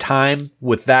hard time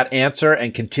with that answer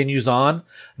and continues on,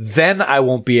 then I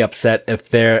won't be upset if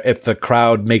the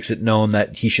crowd makes it known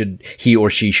that he or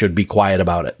she should be quiet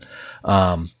about it.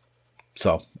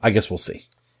 So I guess we'll see.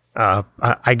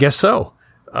 I guess so.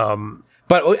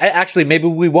 But actually, maybe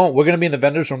we won't. We're going to be in the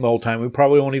vendors room the whole time. We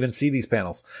probably won't even see these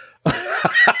panels.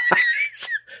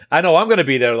 I know I'm going to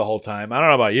be there the whole time. I don't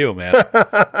know about you, man.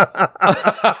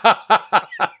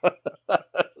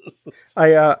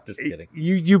 Just kidding.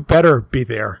 You better be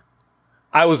there.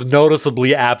 I was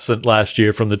noticeably absent last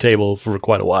year from the table for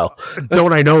quite a while.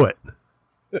 Don't I know it?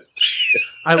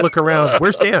 I look around.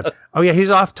 Where's Dan? Oh, yeah, he's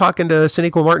off talking to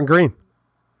Sinequa Martin Green.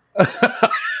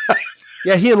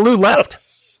 Yeah, he and Lou left.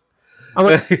 I'm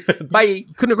like, bye.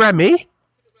 Couldn't have grabbed me?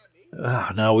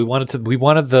 No, we wanted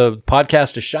the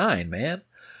podcast to shine, man.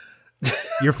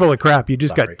 You're full of crap. You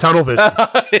just got tunnel vision.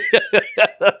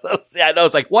 Yeah, I know.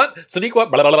 It's like, what? Sonequa?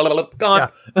 Blah, blah, blah, blah, gone.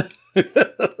 Yeah.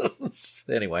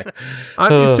 Anyway.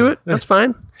 I'm used to it. That's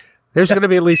fine. There's going to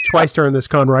be at least twice during this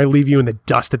con where I leave you in the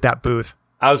dust at that booth.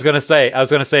 I was going to say,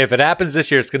 if it happens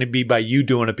this year, it's going to be by you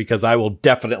doing it, because I will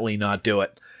definitely not do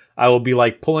it. I will be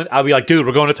like I'll be like, dude,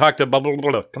 we're going to talk to blah, blah,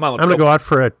 blah, blah. Come on. I'm going to go out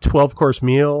for a 12-course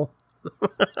meal.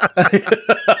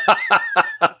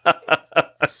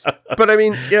 But I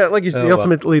mean, yeah, like you said,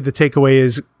 ultimately the takeaway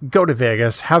is go to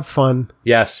Vegas, have fun.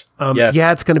 Yes. Yes.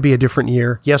 Yeah, it's going to be a different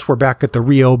year. Yes, we're back at the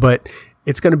Rio, but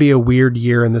it's going to be a weird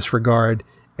year in this regard,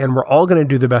 and we're all going to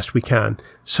do the best we can.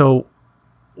 So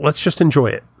let's just enjoy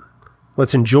it.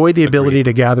 Let's enjoy the ability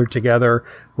to gather together.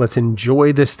 Let's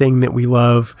enjoy this thing that we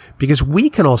love, because we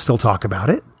can all still talk about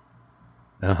it.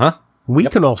 Uh-huh. We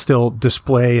can all still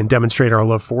display and demonstrate our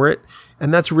love for it.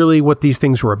 And that's really what these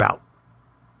things were about.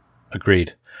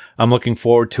 Agreed. I'm looking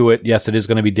forward to it. Yes, it is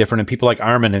going to be different. And people like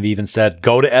Armin have even said,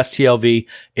 go to STLV.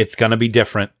 It's going to be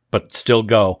different, but still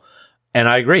go. And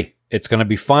I agree. It's going to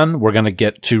be fun. We're going to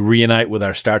get to reunite with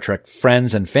our Star Trek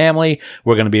friends and family.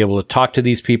 We're going to be able to talk to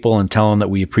these people and tell them that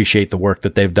we appreciate the work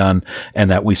that they've done and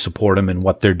that we support them in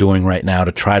what they're doing right now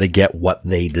to try to get what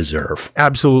they deserve.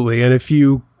 Absolutely. And if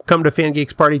you come to Fan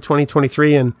Geeks Party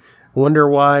 2023 and wonder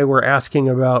why we're asking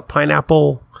about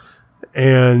pineapple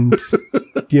and,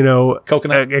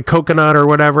 coconut or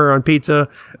whatever on pizza,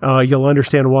 you'll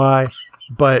understand why.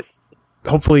 But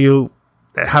hopefully you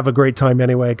have a great time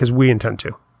anyway, because we intend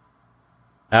to.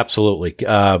 absolutely.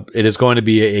 It is going to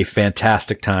be a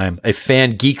fantastic time, a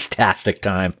fan geeks-tastic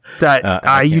time.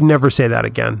 You never say that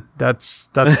again. That's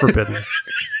forbidden.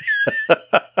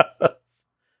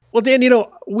 Well, Dan,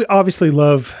 we obviously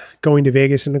love going to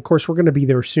Vegas, and of course, we're going to be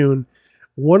there soon.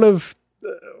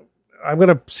 I'm going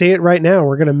to say it right now.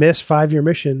 We're going to miss 5 Year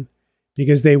Mission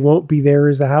because they won't be there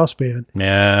as the house band.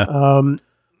 Yeah.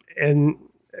 And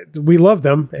we love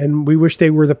them, and we wish they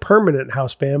were the permanent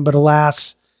house band, but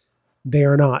alas, they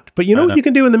are not. But you know what you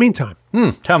can do in the meantime?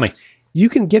 Tell me. You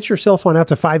can get yourself on out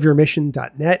to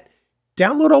 5yearmission.net,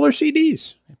 download all their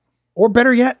CDs, or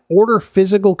better yet, order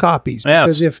physical copies.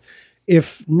 Because if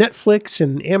Netflix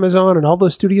and Amazon and all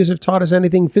those studios have taught us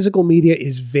anything, physical media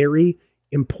is very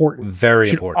important. Very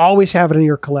you should important. always have it in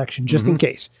your collection, just in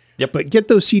case. Yep. But get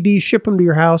those CDs, ship them to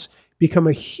your house, become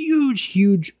a huge,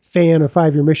 huge fan of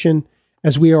 5 Year Mission,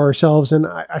 as we are ourselves. And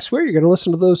I swear you're going to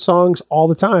listen to those songs all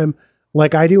the time,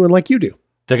 like I do and like you do.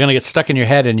 They're going to get stuck in your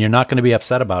head, and you're not going to be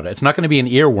upset about it. It's not going to be an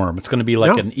earworm. It's going to be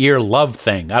like an ear love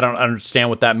thing. I don't understand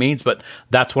what that means, but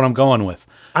that's what I'm going with.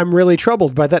 I'm really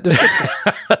troubled by that description.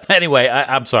 Anyway,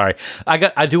 I'm sorry.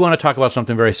 I do want to talk about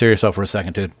something very serious, though, for a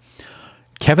second, dude.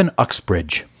 Kevin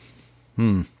Uxbridge.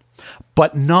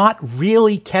 But not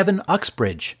really Kevin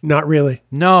Uxbridge. Not really.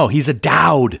 No, he's a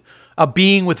Dowd, a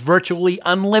being with virtually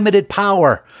unlimited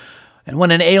power. And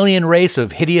when an alien race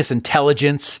of hideous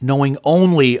intelligence, knowing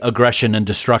only aggression and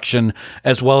destruction,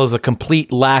 as well as a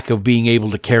complete lack of being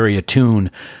able to carry a tune,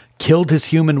 killed his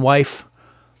human wife,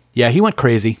 he went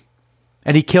crazy.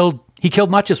 And he killed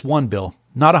not just one, Bill,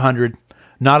 not 100,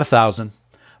 not 1,000,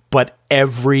 but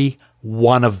every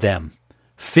one of them.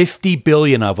 50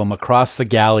 billion of them across the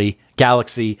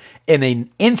galaxy in an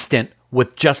instant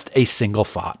with just a single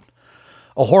thought.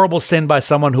 A horrible sin by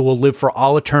someone who will live for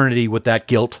all eternity with that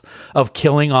guilt of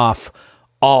killing off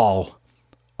all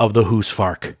of the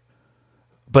Husfark.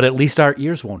 But at least our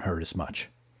ears won't hurt as much.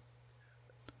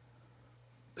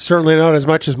 Certainly not as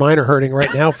much as mine are hurting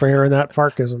right now for hearing that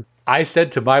Farkism. I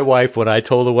said to my wife when I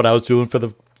told her what I was doing for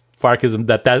the Farkism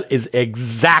that is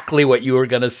exactly what you were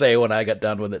going to say when I got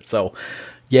done with it. So,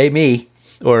 yay me.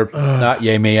 Or not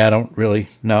yay me, I don't really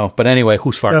know. But anyway,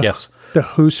 Husfark, yes. The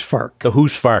Husfark. The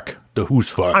Husfark. The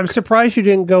Husfark. I'm surprised you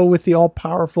didn't go with the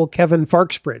all-powerful Kevin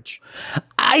Farksbridge.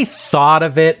 I thought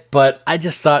of it, but I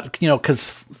just thought,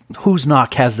 because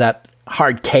Husnock has that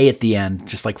hard K at the end,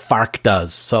 just like Fark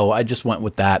does. So I just went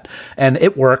with that. And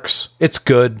it works. It's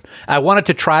good. I wanted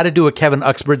to try to do a Kevin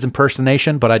Uxbridge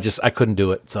impersonation, but I couldn't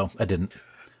do it, so I didn't.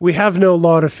 We have no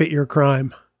law to fit your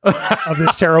crime of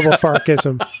this terrible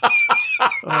Farkism.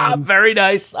 Very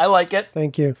nice. I like it.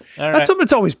 Thank you. All That's something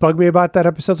that's always bugged me about that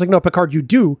episode. It's like, no, Picard, you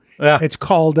do. Yeah. It's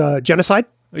called genocide.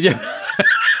 Yeah.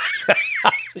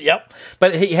 Yep.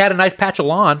 But he had a nice patch of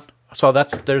lawn. So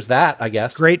there's that, I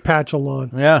guess. Great patch of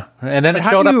lawn. Yeah. And then it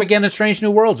showed up again in Strange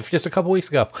New Worlds just a couple weeks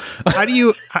ago. How do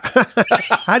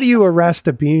you arrest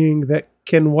a being that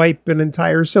can wipe an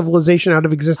entire civilization out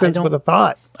of existence with a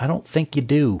thought? I don't think you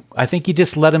do. I think you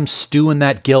just let him stew in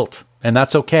that guilt, and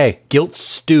that's okay. Guilt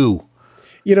stew.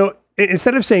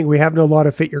 Instead of saying we have no law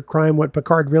to fit your crime, what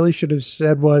Picard really should have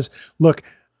said was, look,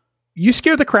 you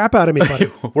scare the crap out of me, buddy.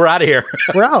 We're out of here.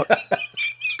 We're out.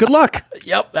 Good luck.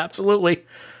 Yep, absolutely.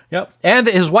 Yep. And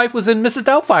his wife was in Mrs.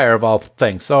 Doubtfire, of all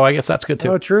things, so I guess that's good, too.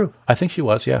 Oh, true. I think she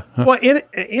was, yeah. Well, Anne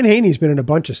Haney's been in a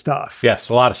bunch of stuff. Yes,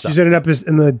 a lot of stuff. She's ended up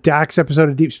in the Dax episode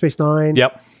of Deep Space Nine.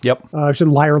 Yep. She's in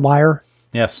Liar, Liar.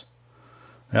 Yes.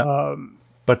 Yep.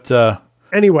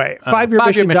 Anyway, 5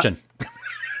 Year Mission.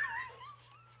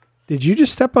 Did you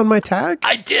just step on my tag?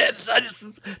 I did. I just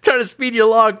trying to speed you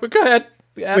along, but go ahead.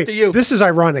 After you. This is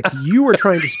ironic. You were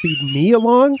trying to speed me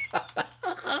along?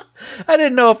 I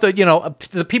didn't know if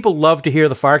the people love to hear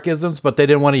the Farkisms, but they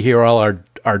didn't want to hear all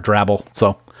our drabble,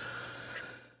 so.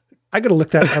 I got to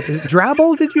look that up. Is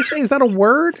drabble, did you say? Is that a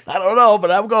word? I don't know, but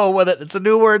I'm going with it. It's a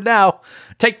new word now.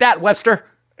 Take that, Webster.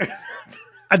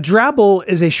 A drabble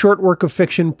is a short work of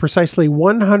fiction, precisely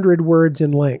 100 words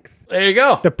in length. There you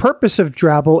go. The purpose of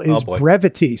drabble is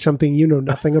brevity, something you know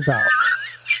nothing about.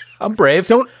 I'm brave.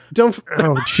 Don't. Oh,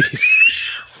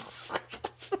 jeez.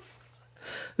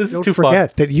 Don't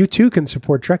forget that you too can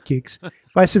support Trek Geeks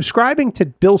by subscribing to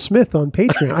Bill Smith on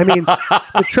Patreon. I mean,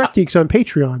 the Trek Geeks on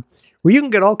Patreon, where you can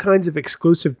get all kinds of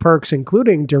exclusive perks,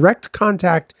 including direct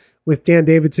contact with Dan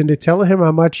Davidson to tell him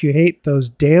how much you hate those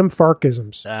damn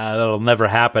Farkisms. That'll never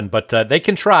happen, but they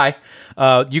can try.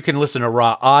 You can listen to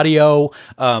raw audio.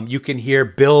 You can hear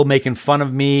Bill making fun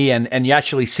of me, and you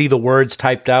actually see the words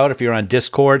typed out if you're on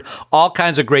Discord. All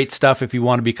kinds of great stuff if you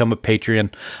want to become a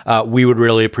Patreon. We would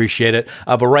really appreciate it.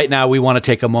 But right now, we want to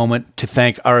take a moment to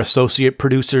thank our associate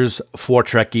producers for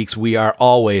Trek Geeks. We are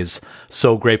always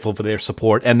so grateful for their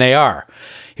support, and they are.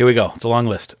 Here we go. It's a long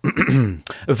list.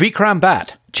 Vikram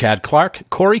Bhatt, Chad Clark,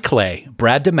 Corey Clay,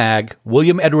 Brad DeMag,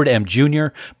 William Edward M. Jr.,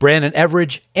 Brandon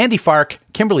Everidge, Andy Fark,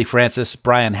 Kimberly Francis,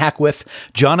 Brian Hackworth,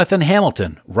 Jonathan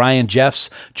Hamilton, Ryan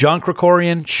Jeffs, John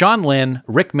Krikorian, Sean Lynn,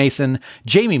 Rick Mason,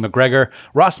 Jamie McGregor,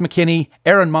 Ross McKinney,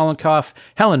 Aaron Mollenkoff,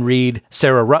 Helen Reed,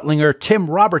 Sarah Rutlinger, Tim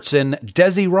Robertson,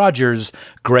 Desi Rogers,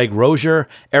 Greg Rozier,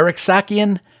 Eric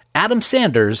Sakian, Adam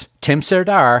Sanders, Tim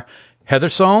Serdar, Heather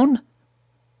Sohn.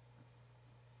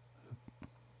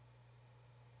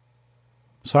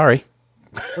 Sorry.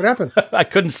 What happened? I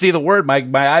couldn't see the word. My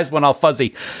eyes went all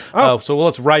fuzzy. So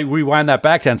let's rewind that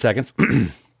back 10 seconds.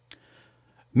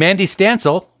 Mandy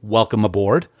Stansel, welcome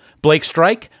aboard. Blake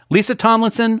Strike, Lisa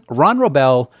Tomlinson, Ron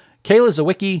Robel, Kayla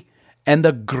Zawicki, and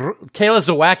Kayla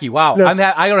Zawacki. Wow. No.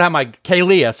 I don't have my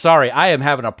Kaylia. Sorry. I am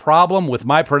having a problem with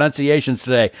my pronunciations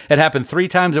today. It happened 3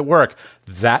 times at work.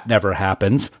 That never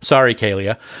happens. Sorry,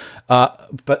 Kaylia.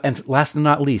 And last and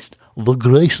not least, the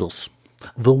gracious,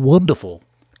 the wonderful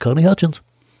Connie Hutchins.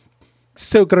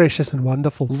 So gracious and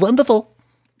wonderful. Wonderful.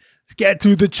 Let's get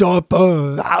to the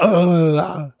chopper.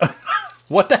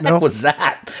 What the heck was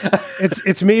that?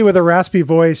 It's me with a raspy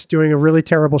voice doing a really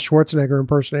terrible Schwarzenegger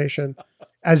impersonation,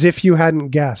 as if you hadn't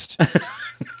guessed.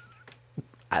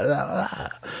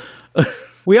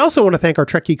 We also want to thank our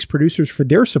Trek Geeks producers for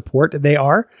their support. They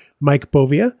are Mike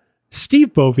Bovia,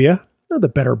 Steve Bovia, the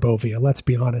better Bovia, let's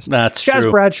be honest. That's Chaz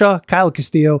true. Bradshaw, Kyle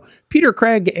Castillo, Peter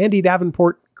Craig, Andy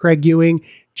Davenport, Craig Ewing,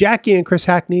 Jackie and Chris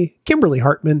Hackney, Kimberly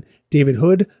Hartman, David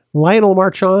Hood, Lionel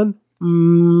Marchand,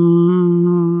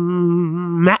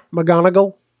 Matt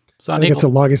McGonigal. I think it's the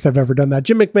longest I've ever done that.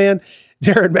 Jim McMahon,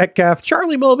 Darren Metcalf,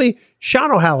 Charlie Mulvey, Sean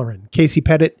O'Halloran, Casey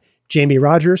Pettit, Jamie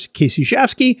Rogers, Casey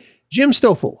Shafsky, Jim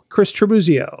Stoffel, Chris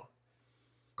Trebuzio,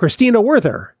 Christina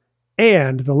Werther,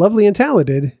 and the lovely and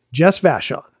talented Jess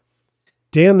Vashon.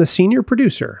 Dan, the senior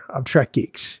producer of Trek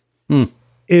Geeks,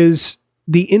 is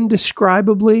the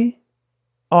indescribably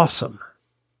awesome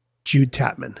Jude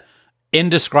Tapman.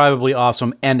 Indescribably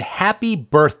awesome, and happy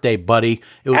birthday, buddy!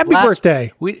 Happy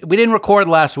birthday! We didn't record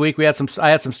last week. I had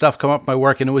some stuff come up at my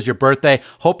work, and it was your birthday.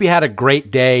 Hope you had a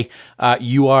great day.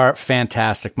 You are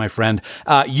fantastic, my friend.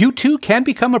 You too can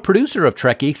become a producer of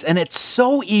Trek Geeks, and it's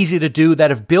so easy to do that.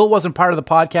 If Bill wasn't part of the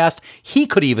podcast, he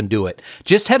could even do it.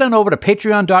 Just head on over to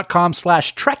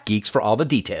patreon.com/TrekGeeks for all the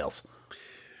details.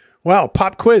 Wow,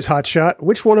 pop quiz, hotshot.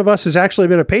 Which one of us has actually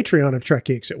been a Patreon of Trek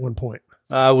Geeks at one point?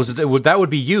 That would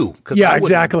be you. Yeah,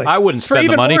 exactly. I wouldn't spend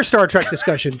the money. For even more Star Trek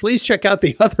discussion, please check out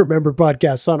the other member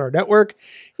podcasts on our network.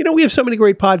 We have so many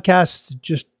great podcasts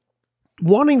just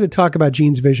wanting to talk about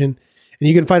Gene's vision. And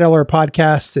you can find all our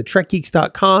podcasts at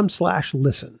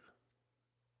trekgeeks.com/listen.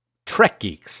 Trek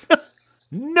Geeks.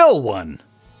 No one,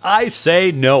 I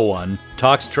say no one,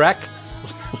 talks Trek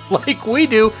like we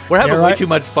do. We're having way too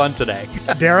much fun today.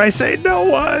 Dare I say no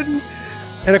one?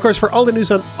 And of course, for all the news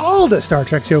on all the Star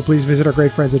Trek show, please visit our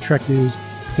great friends at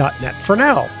treknews.net. For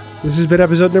now, this has been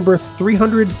episode number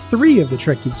 303 of the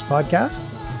Trek Geeks podcast.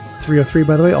 303,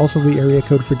 by the way, also the area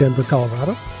code for Denver,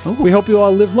 Colorado. Ooh. We hope you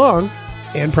all live long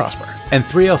and prosper. And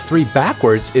 303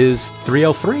 backwards is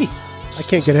 303. I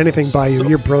can't get anything by you.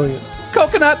 You're brilliant.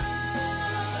 Coconut.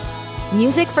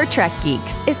 Music for Trek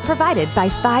Geeks is provided by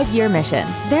 5 Year Mission.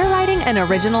 They're writing an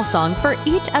original song for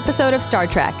each episode of Star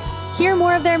Trek. Hear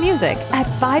more of their music at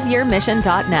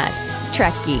 5yearmission.net.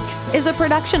 Trek Geeks is a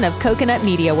production of Coconut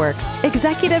Media Works.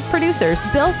 Executive producers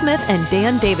Bill Smith and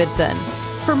Dan Davidson.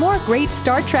 For more great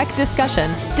Star Trek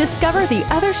discussion, discover the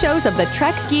other shows of the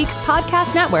Trek Geeks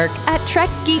podcast network at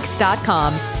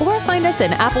trekgeeks.com or find us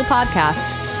in Apple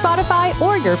Podcasts, Spotify,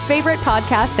 or your favorite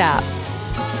podcast app.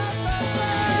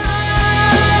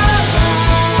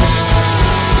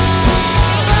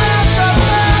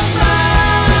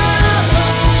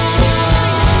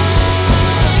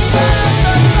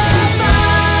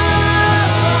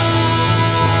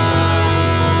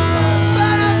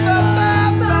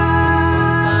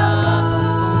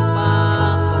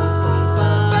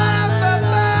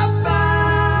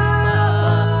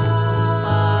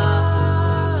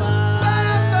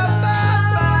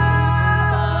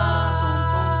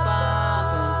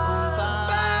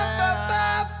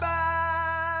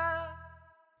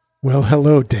 Well,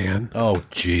 hello, Dan. Oh,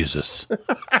 Jesus.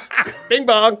 Bing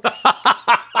bong.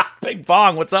 Big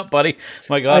Bong, what's up, buddy?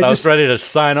 My God, I was ready to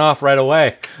sign off right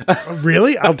away.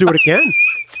 Really? I'll do it again.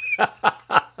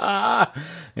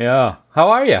 Yeah. How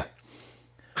are you?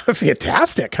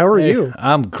 Fantastic. How are you?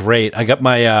 I'm great. I got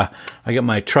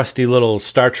my trusty little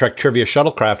Star Trek trivia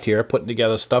shuttlecraft here, putting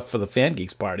together stuff for the Fan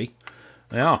Geeks party.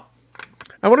 Yeah.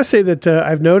 I want to say that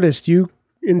I've noticed you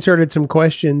inserted some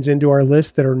questions into our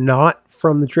list that are not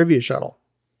from the trivia shuttle.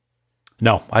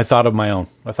 No, I thought of my own.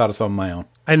 I thought of some of my own.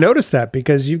 I noticed that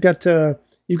because you've got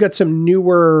some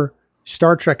newer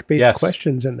Star Trek based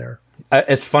questions in there.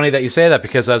 It's funny that you say that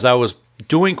because as I was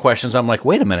doing questions, I'm like,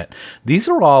 wait a minute, these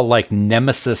are all like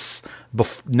Nemesis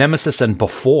and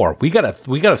before. We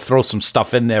gotta throw some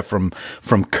stuff in there from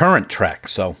current Trek.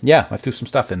 So yeah, I threw some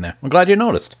stuff in there. I'm glad you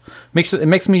noticed. It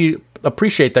makes me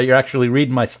appreciate that you're actually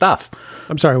reading my stuff.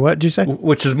 I'm sorry, what did you say?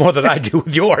 Which is more than I do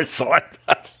with yours. So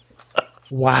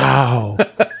wow.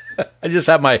 I just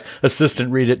have my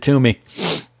assistant read it to me.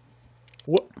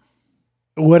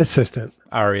 What assistant?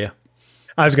 Aria.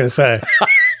 I was going to say.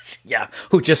 Yeah,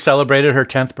 who just celebrated her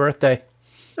 10th birthday.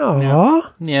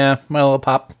 Aww. Yeah, my little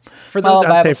pup. For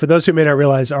those who may not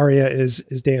realize, Aria is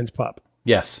Dan's pup.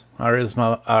 Yes, Aria's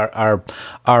the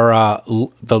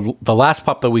last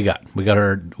pup that we got. We got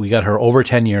her over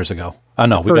 10 years ago.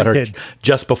 No, we got her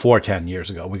just before 10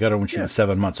 years ago. We got her when she was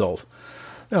 7 months old.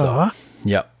 So,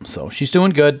 yep. So she's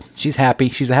doing good. She's happy.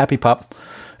 She's a happy pup.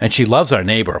 And she loves our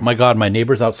neighbor. My God, my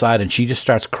neighbor's outside, and she just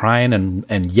starts crying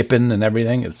and yipping and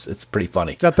everything. It's pretty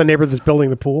funny. Is that the neighbor that's building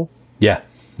the pool? Yeah.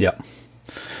 Yep.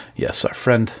 Yes, our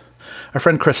friend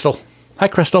Crystal. Hi,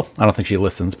 Crystal. I don't think she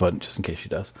listens, but just in case she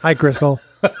does. Hi, Crystal.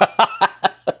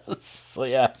 So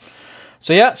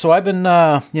I've been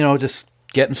just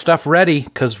getting stuff ready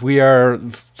because we are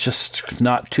just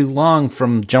not too long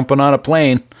from jumping on a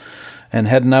plane and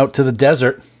heading out to the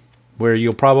desert, where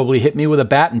you'll probably hit me with a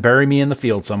bat and bury me in the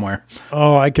field somewhere.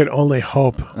 Oh, I could only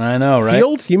hope. I know, right?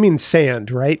 Fields? You mean sand,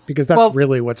 right? Because that's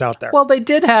really what's out there. Well, they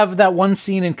did have that one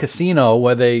scene in Casino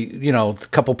where a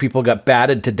couple people got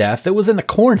batted to death. It was in a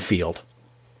cornfield.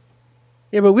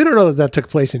 Yeah, but we don't know that took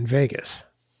place in Vegas.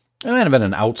 It might have been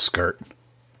an outskirt,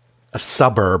 a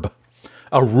suburb,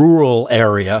 a rural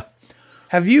area.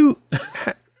 Have you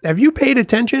paid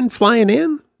attention flying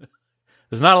in?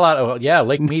 There's not a lot of,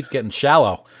 Lake Mead's getting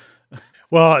shallow.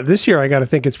 Well, this year I got to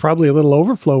think it's probably a little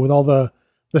overflow with all the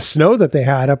snow that they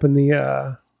had up in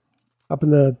the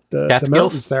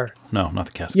mountains there. No, not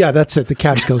the Catskills. Yeah, that's it. The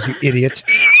Catskills, you idiot.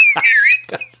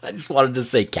 I just wanted to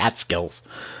say Catskills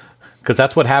because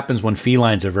that's what happens when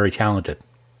felines are very talented.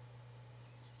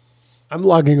 I'm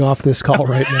logging off this call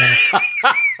right now.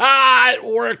 It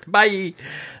worked. Bye.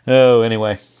 Oh,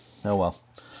 anyway. Oh, well.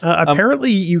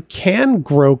 Apparently, you can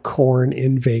grow corn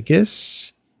in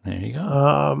Vegas. There you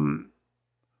go.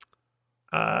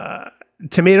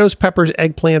 Tomatoes, peppers,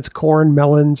 eggplants, corn,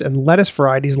 melons, and lettuce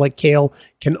varieties like kale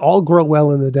can all grow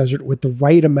well in the desert with the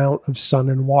right amount of sun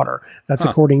and water. That's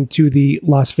according to the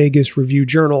Las Vegas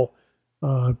Review-Journal,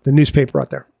 the newspaper out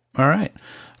there. All right.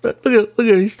 But look at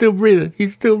him. He's still breathing.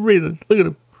 Look at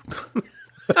him.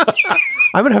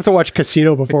 I'm going to have to watch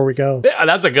Casino before we go. Yeah,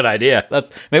 that's a good idea.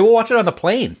 Maybe we'll watch it on the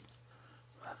plane.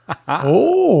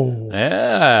 Oh.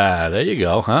 Yeah, there you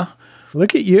go, huh?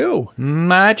 Look at you.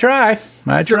 I try.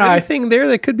 Is there anything there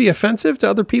that could be offensive to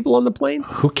other people on the plane?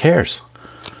 Who cares?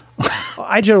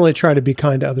 I generally try to be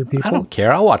kind to other people. I don't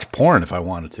care. I'll watch porn if I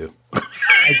wanted to.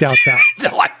 I doubt that.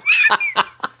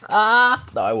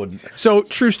 No, I wouldn't. So,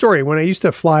 true story. When I used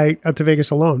to fly out to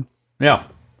Vegas alone. Yeah.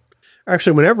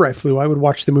 Actually, whenever I flew, I would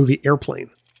watch the movie Airplane.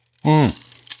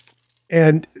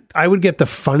 And I would get the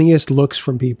funniest looks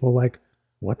from people like,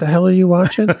 what the hell are you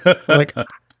watching? Like,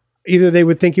 either they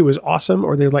would think it was awesome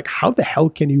or they're like, how the hell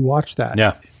can you watch that?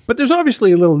 Yeah. But there's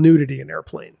obviously a little nudity in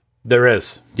Airplane. There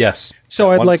is. Yes.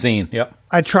 So I'd scene. Yep.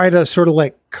 I'd try to sort of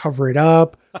like cover it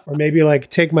up or maybe like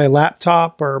take my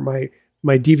laptop or my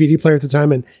DVD player at the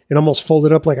time and almost fold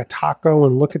it up like a taco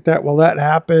and look at that while that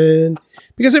happened.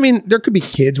 Because I mean, there could be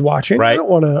kids watching. Right. I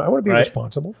want to be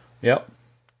responsible. Yep.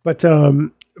 But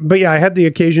yeah, I had the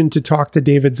occasion to talk to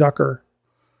David Zucker.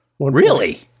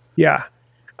 Really? Point. Yeah.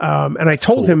 And I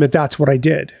told him that that's what I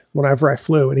did whenever I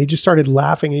flew. And he just started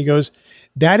laughing. And he goes,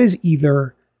 that is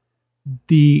either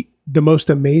the most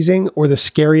amazing or the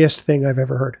scariest thing I've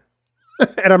ever heard.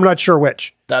 And I'm not sure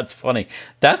which. That's funny.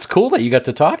 That's cool that you got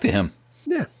to talk to him.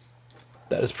 Yeah.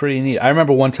 That is pretty neat. I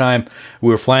remember one time we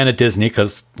were flying to Disney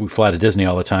because we fly to Disney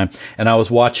all the time. And I was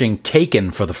watching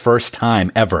Taken for the first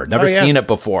time ever. Never seen it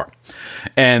before.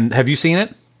 And have you seen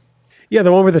it? Yeah,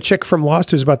 the one where the chick from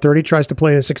Lost, who's about 30, tries to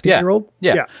play a 16-year-old.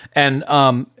 Yeah. And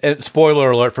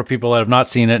spoiler alert for people that have not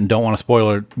seen it and don't want to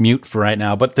spoiler mute for right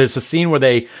now. But there's a scene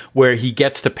where he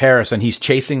gets to Paris and he's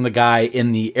chasing the guy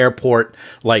in the airport,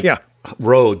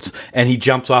 roads, and he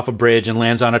jumps off a bridge and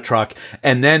lands on a truck.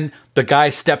 And then the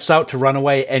guy steps out to run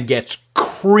away and gets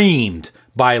creamed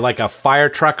by like a fire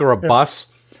truck or a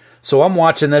bus. So I'm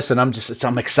watching this and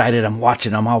I'm excited. I'm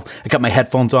watching. I got my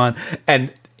headphones on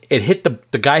and it hit the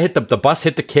guy hit the bus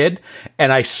hit the kid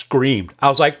and I screamed. I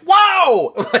was like,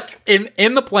 "Whoa!" Like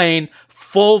in the plane,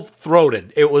 full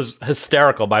throated. It was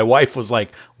hysterical. My wife was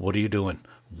like, "What are you doing?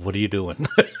 What are you doing?"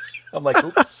 I'm like,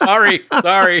 sorry.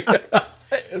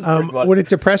 Would it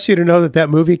depress you to know that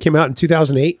movie came out in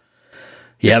 2008?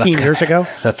 Yeah, 15 years ago?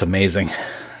 That's amazing.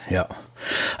 Yeah.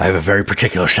 I have a very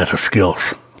particular set of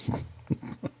skills.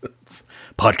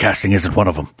 Podcasting isn't one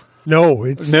of them. No,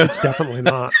 it's definitely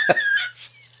not.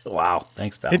 Wow.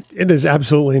 Thanks, pal. It is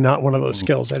absolutely not one of those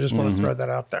skills. I just want to throw that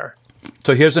out there.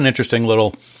 So here's an interesting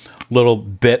little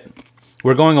bit.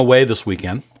 We're going away this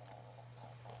weekend.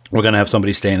 We're going to have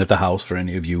somebody staying at the house for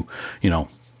any of you,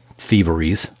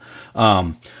 thieveries.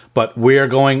 But we're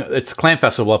going, it's Clam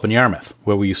Festival up in Yarmouth,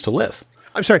 where we used to live.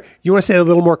 I'm sorry, you want to say it a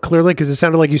little more clearly? Because it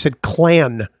sounded like you said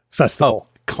clan festival.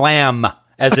 Oh, clam,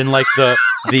 as in like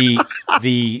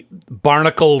the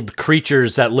barnacled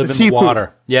creatures that live in the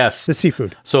water. Yes. The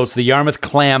seafood. So it's the Yarmouth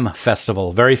Clam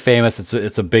Festival. Very famous.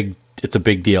 It's a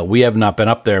big deal. We have not been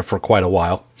up there for quite a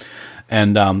while.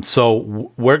 And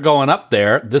so we're going up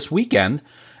there this weekend.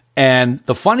 And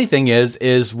the funny thing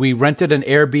is we rented an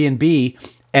Airbnb,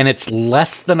 and it's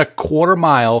less than a quarter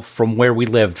mile from where we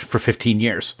lived for 15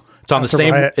 years. It's on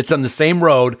It's on the same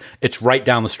road. It's right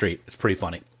down the street. It's pretty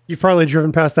funny. You've probably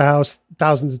driven past the house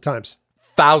thousands of times.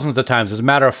 Thousands of times. As a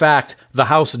matter of fact, the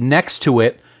house next to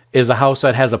it is a house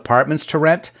that has apartments to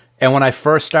rent. And when I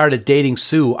first started dating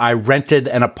Sue, I rented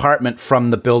an apartment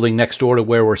from the building next door to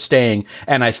where we're staying,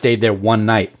 and I stayed there one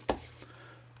night.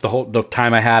 The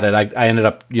time I had it, I ended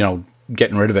up,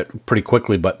 getting rid of it pretty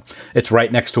quickly, but it's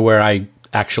right next to where I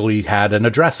actually had an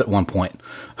address at one point.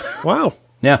 Wow.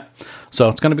 Yeah. So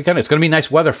it's going to be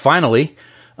nice weather finally.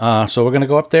 So we're going to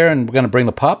go up there and we're going to bring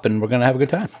the pup and we're going to have a good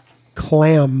time.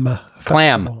 Clam.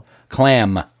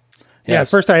 Yeah, at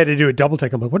first I had to do a double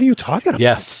take. I'm like, what are you talking about?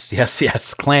 Yes.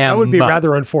 Clam. That would be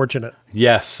rather unfortunate.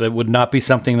 Yes, it would not be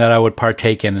something that I would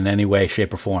partake in any way,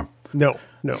 shape, or form. No.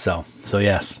 So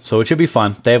yes. So it should be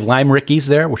fun. They have lime rickeys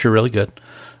there, which are really good.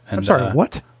 And, I'm sorry,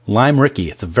 what? Lime rickey.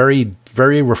 It's a very,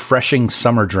 very refreshing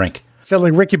summer drink. Is that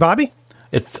like Ricky Bobby?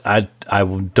 I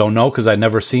don't know because I've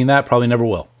never seen that. Probably never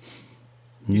will.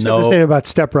 You said the same about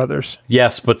Step Brothers.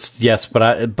 Yes,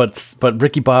 but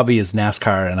Ricky Bobby is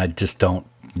NASCAR, and I just don't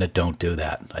do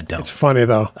that. I don't. It's funny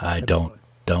though. I don't.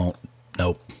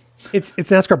 Nope. It's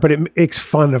NASCAR, but it makes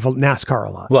fun of NASCAR a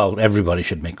lot. Well, everybody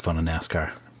should make fun of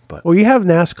NASCAR, but you have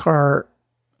NASCAR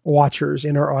watchers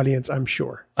in our audience, I'm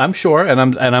sure. I'm sure, and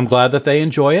I'm glad that they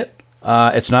enjoy it.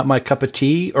 It's not my cup of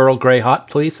tea. Earl Grey hot,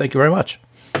 please. Thank you very much.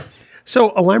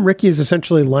 So a lime rickey is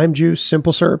essentially lime juice,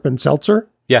 simple syrup, and seltzer?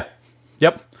 Yeah.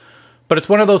 Yep. But it's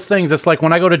one of those things. It's like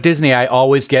when I go to Disney, I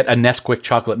always get a Nesquik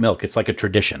chocolate milk. It's like a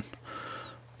tradition.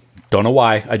 Don't know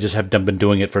why. I just have been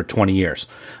doing it for 20 years.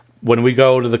 When we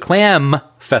go to the Clam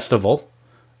Festival,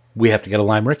 we have to get a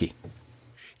lime rickey.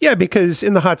 Yeah, because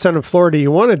in the hot sun of Florida,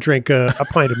 you want to drink a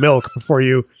pint of milk before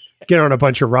you get on a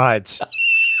bunch of rides.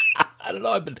 I don't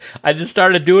know. I just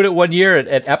started doing it one year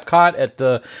at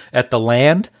Epcot at the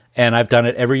Land, and I've done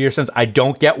it every year since. I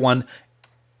don't get one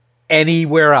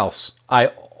anywhere else.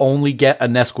 I only get a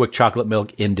Nesquik chocolate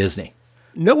milk in Disney.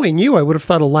 Knowing you, I would have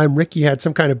thought a lime rickey had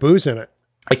some kind of booze in it.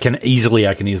 I can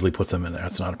easily put some in there.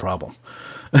 That's not a problem.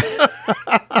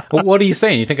 What are you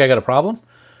saying? You think I got a problem?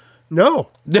 No,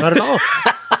 not at all.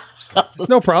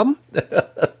 No problem.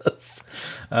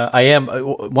 I am.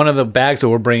 One of the bags that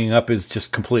we're bringing up is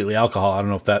just completely alcohol. I don't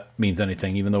know if that means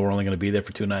anything, even though we're only going to be there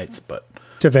for 2 nights. But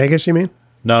to Vegas, you mean?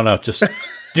 No, just.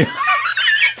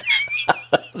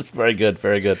 Very good,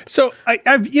 very good. So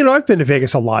I've been to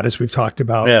Vegas a lot, as we've talked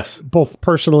about, yes, both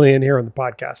personally and here on the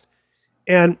podcast.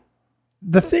 And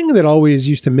the thing that always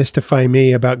used to mystify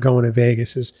me about going to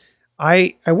Vegas is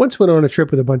I once went on a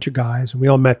trip with a bunch of guys, and we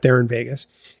all met there in Vegas.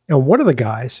 And one of the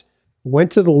guys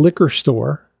went to the liquor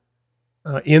store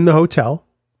in the hotel,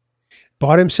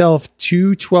 bought himself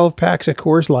 2 12-packs of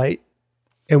Coors Light,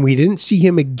 and we didn't see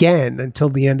him again until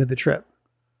the end of the trip.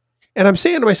 And I'm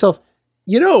saying to myself,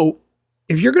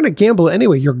 if you're going to gamble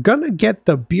anyway, you're going to get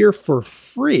the beer for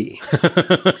free.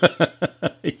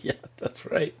 Yeah, that's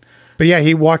right. But yeah,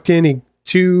 he walked in,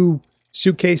 2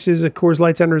 suitcases, of Coors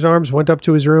Lights under his arms, went up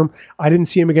to his room. I didn't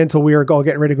see him again until we were all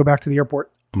getting ready to go back to the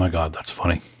airport. Oh my God, that's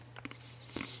funny.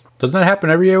 Doesn't that happen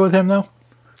every year with him, though?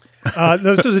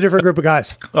 This was a different group of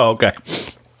guys. Oh, okay.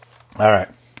 All right.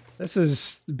 This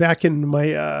is back in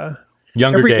my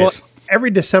younger days. Well,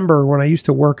 every December when I used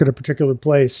to work at a particular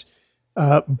place,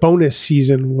 bonus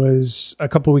season was a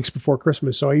couple weeks before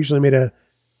Christmas. So I usually made a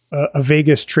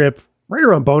Vegas trip right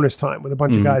around bonus time with a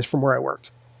bunch of guys from where I worked.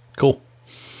 Cool.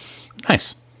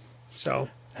 Nice. So,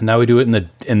 and now we do it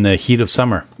in the heat of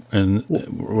summer, and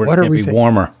what are we thinking?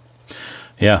 Warmer.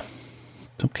 Yeah.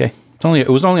 It's okay. It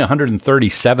was only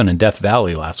 137 in Death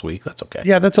Valley last week. That's okay.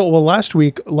 Yeah, that's all. Well, last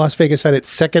week, Las Vegas had its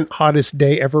second hottest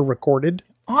day ever recorded.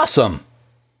 Awesome.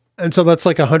 And so that's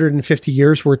like 150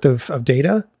 years worth of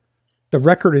data. The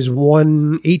record is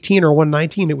 118 or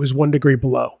 119. It was 1 degree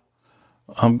below.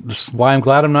 That's why I'm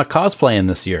glad I'm not cosplaying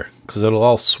this year, because it'll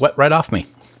all sweat right off me.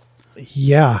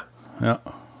 Yeah. Yeah.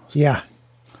 Yeah.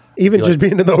 Even just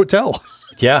being in the hotel.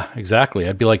 Yeah, exactly.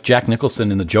 I'd be like Jack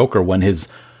Nicholson in The Joker when his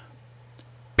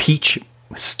peach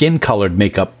skin-colored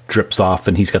makeup drips off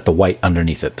and he's got the white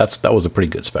underneath it. That was a pretty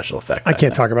good special effect. I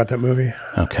can't talk about that movie.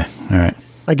 Okay. All right.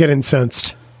 I get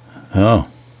incensed. Oh,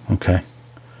 okay.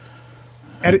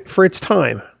 For its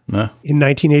time, in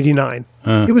 1989,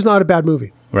 it was not a bad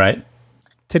movie. Right.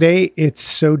 Today, it's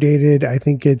so dated. I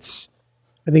think it's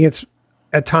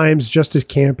at times just as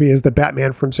campy as the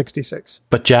Batman from '66.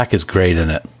 But Jack is great in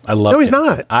it. I love. No, he's him.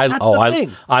 not. I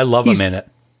love him in it.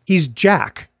 He's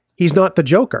Jack. He's not the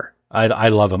Joker. I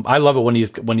love him. I love it when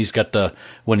he's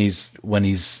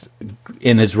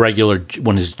in his regular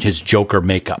his Joker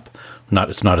makeup.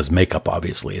 It's not his makeup,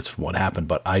 obviously. It's what happened.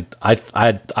 But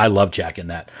I love Jack in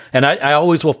that, and I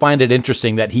always will find it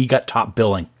interesting that he got top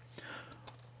billing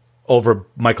over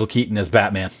Michael Keaton as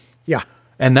Batman. Yeah.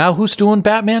 And now who's doing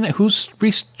Batman? Who's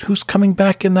coming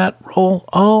back in that role?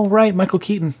 Oh, right, Michael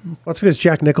Keaton. Well, that's because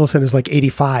Jack Nicholson is like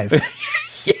 85.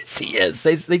 Yes, he is.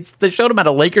 They showed him at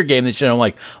a Laker game. They showed him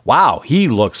like, wow, he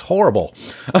looks horrible.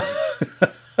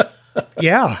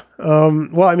 Yeah.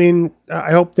 Well, I mean,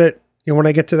 I hope that when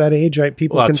I get to that age,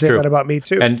 people can say that about me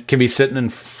too, and can be sitting in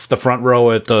the front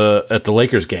row at the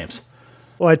Lakers games.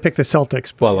 Well, I'd pick the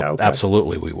Celtics. Well, yeah, okay.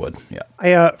 Absolutely, we would.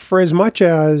 Yeah. For as much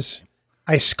as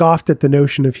I scoffed at the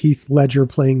notion of Heath Ledger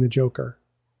playing the Joker,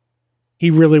 he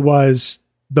really was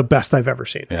the best I've ever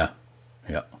seen. Yeah.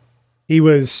 He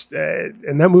was,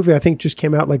 and that movie I think just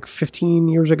came out like 15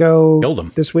 years ago. Killed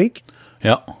him this week.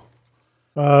 Yeah.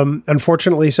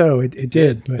 Unfortunately, so it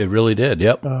did. It really did.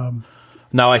 Yep.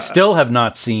 Now I still have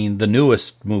not seen the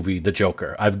newest movie, The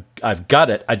Joker. I've got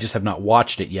it. I just have not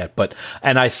watched it yet.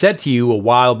 And I said to you a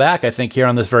while back, I think here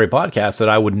on this very podcast, that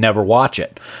I would never watch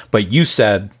it. But you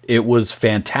said it was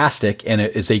fantastic and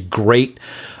it is a great,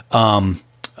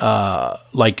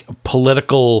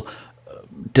 political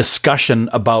discussion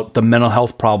about the mental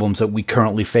health problems that we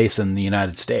currently face in the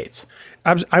United States.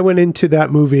 I went into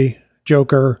that movie,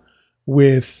 Joker,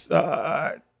 with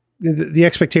the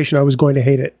expectation I was going to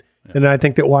hate it. Yeah. And I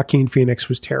think that Joaquin Phoenix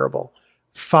was terrible.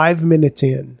 5 minutes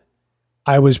in,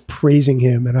 I was praising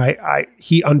him, and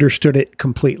he understood it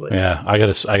completely. Yeah, I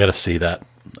gotta see that.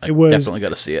 Definitely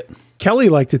gotta see it. Kelly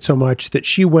liked it so much that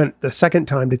she went the second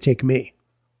time to take me.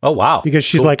 Oh, wow. Because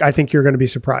she's like, I think you're going to be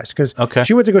surprised. Because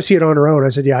she went to go see it on her own. I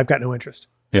said, yeah, I've got no interest.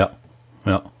 Yeah.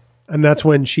 And that's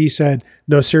when she said,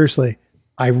 no, seriously,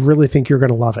 I really think you're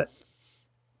going to love it.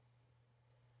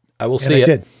 I will see it.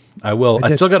 Did. I will.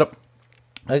 I still got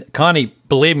to... Connie,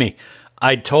 believe me,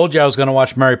 I told you I was going to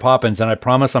watch Mary Poppins, and I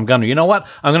promise I'm going to. You know what?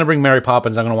 I'm going to bring Mary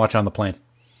Poppins. I'm going to watch it on the plane.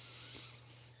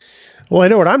 Well, I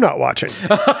know what I'm not watching.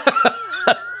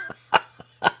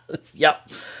 Yep.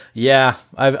 Yeah,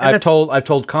 I've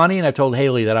told Connie and I've told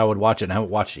Haley that I would watch it, and I haven't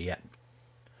watched it yet.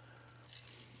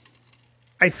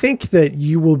 I think that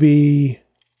you will be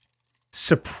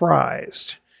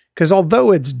surprised because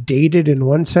although it's dated in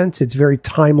one sense, it's very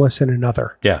timeless in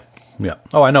another. Yeah.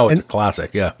 Oh, I know it's a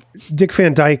classic. Yeah. Dick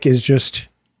Van Dyke is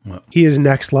he is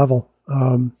next level.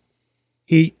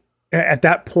 He at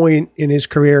that point in his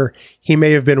career, he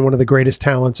may have been one of the greatest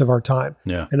talents of our time.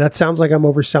 Yeah. And that sounds like I'm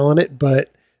overselling it, but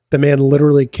the man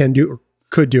literally could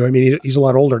do. I mean, he's a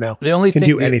lot older now. Can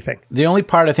do anything. The only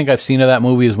part I think I've seen of that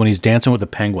movie is when he's dancing with the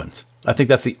penguins. I think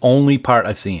that's the only part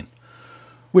I've seen.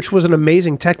 Which was an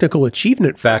amazing technical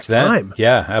achievement for its time.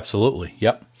 Yeah, absolutely.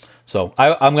 Yep. So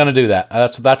I'm going to do that.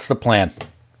 That's the plan.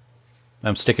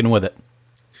 I'm sticking with it.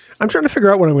 I'm trying to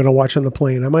figure out what I'm going to watch on the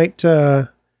plane. I might.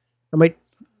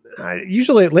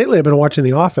 Usually, lately, I've been watching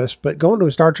The Office, but going to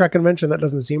a Star Trek convention, that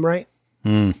doesn't seem right.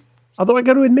 Although I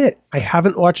got to admit, I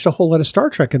haven't watched a whole lot of Star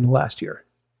Trek in the last year.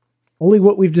 Only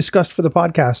what we've discussed for the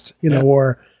podcast,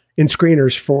 or in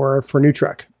screeners for New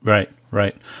Trek. Right.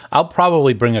 I'll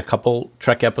probably bring a couple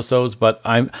Trek episodes, but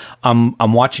I'm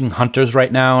watching Hunters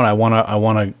right now, and I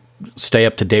wanna stay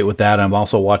up to date with that. I'm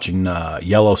also watching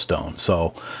Yellowstone,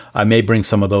 so I may bring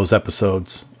some of those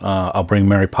episodes. I'll bring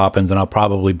Mary Poppins, and I'll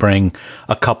probably bring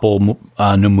a couple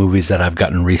new movies that I've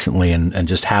gotten recently, and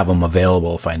just have them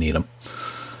available if I need them.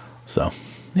 So,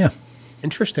 yeah.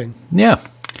 Interesting. Yeah.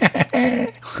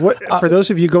 What for those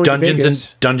of you going to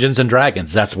Vegas? Dungeons and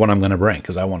Dragons. That's what I'm going to bring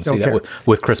because I want to see that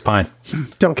with Chris Pine.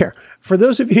 Don't care. For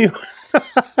those of you,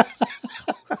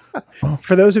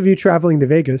 traveling to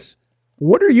Vegas,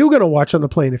 what are you going to watch on the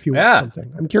plane if you want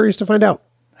something? I'm curious to find out.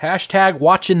 #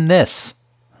 watching this.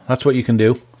 That's what you can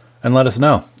do, and let us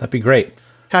know. That'd be great.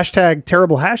 #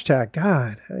 terrible hashtag.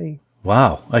 God.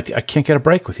 Wow. I can't get a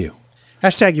break with you.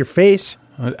 # your face.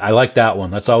 I like that one.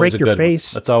 That's always a good one.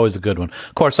 That's always a good one.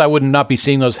 Of course, I would not be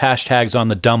seeing those hashtags on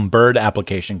the Dumb Bird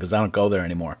application because I don't go there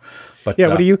anymore. But yeah,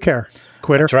 what do you care,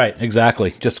 quitter? That's right.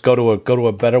 Exactly. Just go to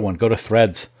a better one. Go to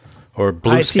Threads or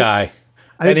Blue Sky.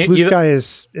 I think Blue Sky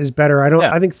is better.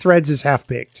 I think Threads is half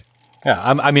baked. Yeah,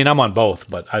 I'm on both,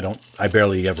 but I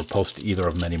barely ever post either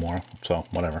of them anymore. So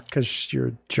whatever. Because you're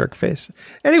a jerk face.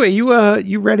 Anyway,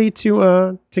 you ready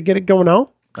to get it going now?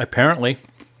 Apparently.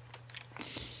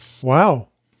 Wow.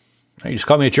 You just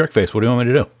called me a jerk face. What do you want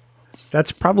me to do?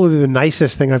 That's probably the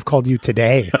nicest thing I've called you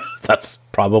today. That's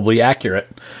probably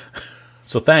accurate.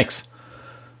 So thanks.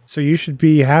 So you should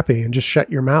be happy and just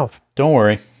shut your mouth. Don't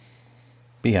worry.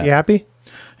 Be happy. You happy?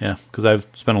 Yeah, because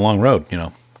it's been a long road,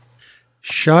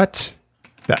 Shut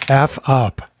the F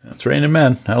up. It's raining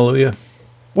men. Hallelujah.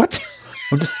 What?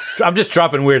 I'm just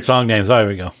dropping weird song names. Oh, here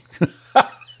we go.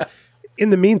 In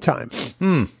the meantime,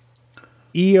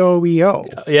 EO.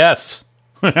 Yes.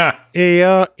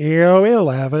 EO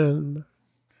 11.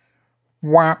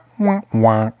 Wah, wah,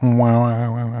 wah,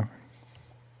 wah, wah,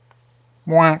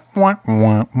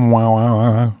 wah,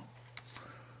 wah,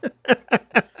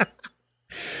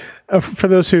 wah. For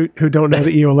those who don't know the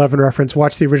EO 11 reference,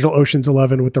 watch the original Ocean's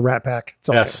 11 with the Rat Pack.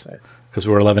 Yes, because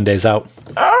we're 11 days out.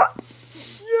 Yeah.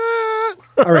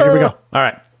 All right, here we go. All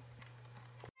right.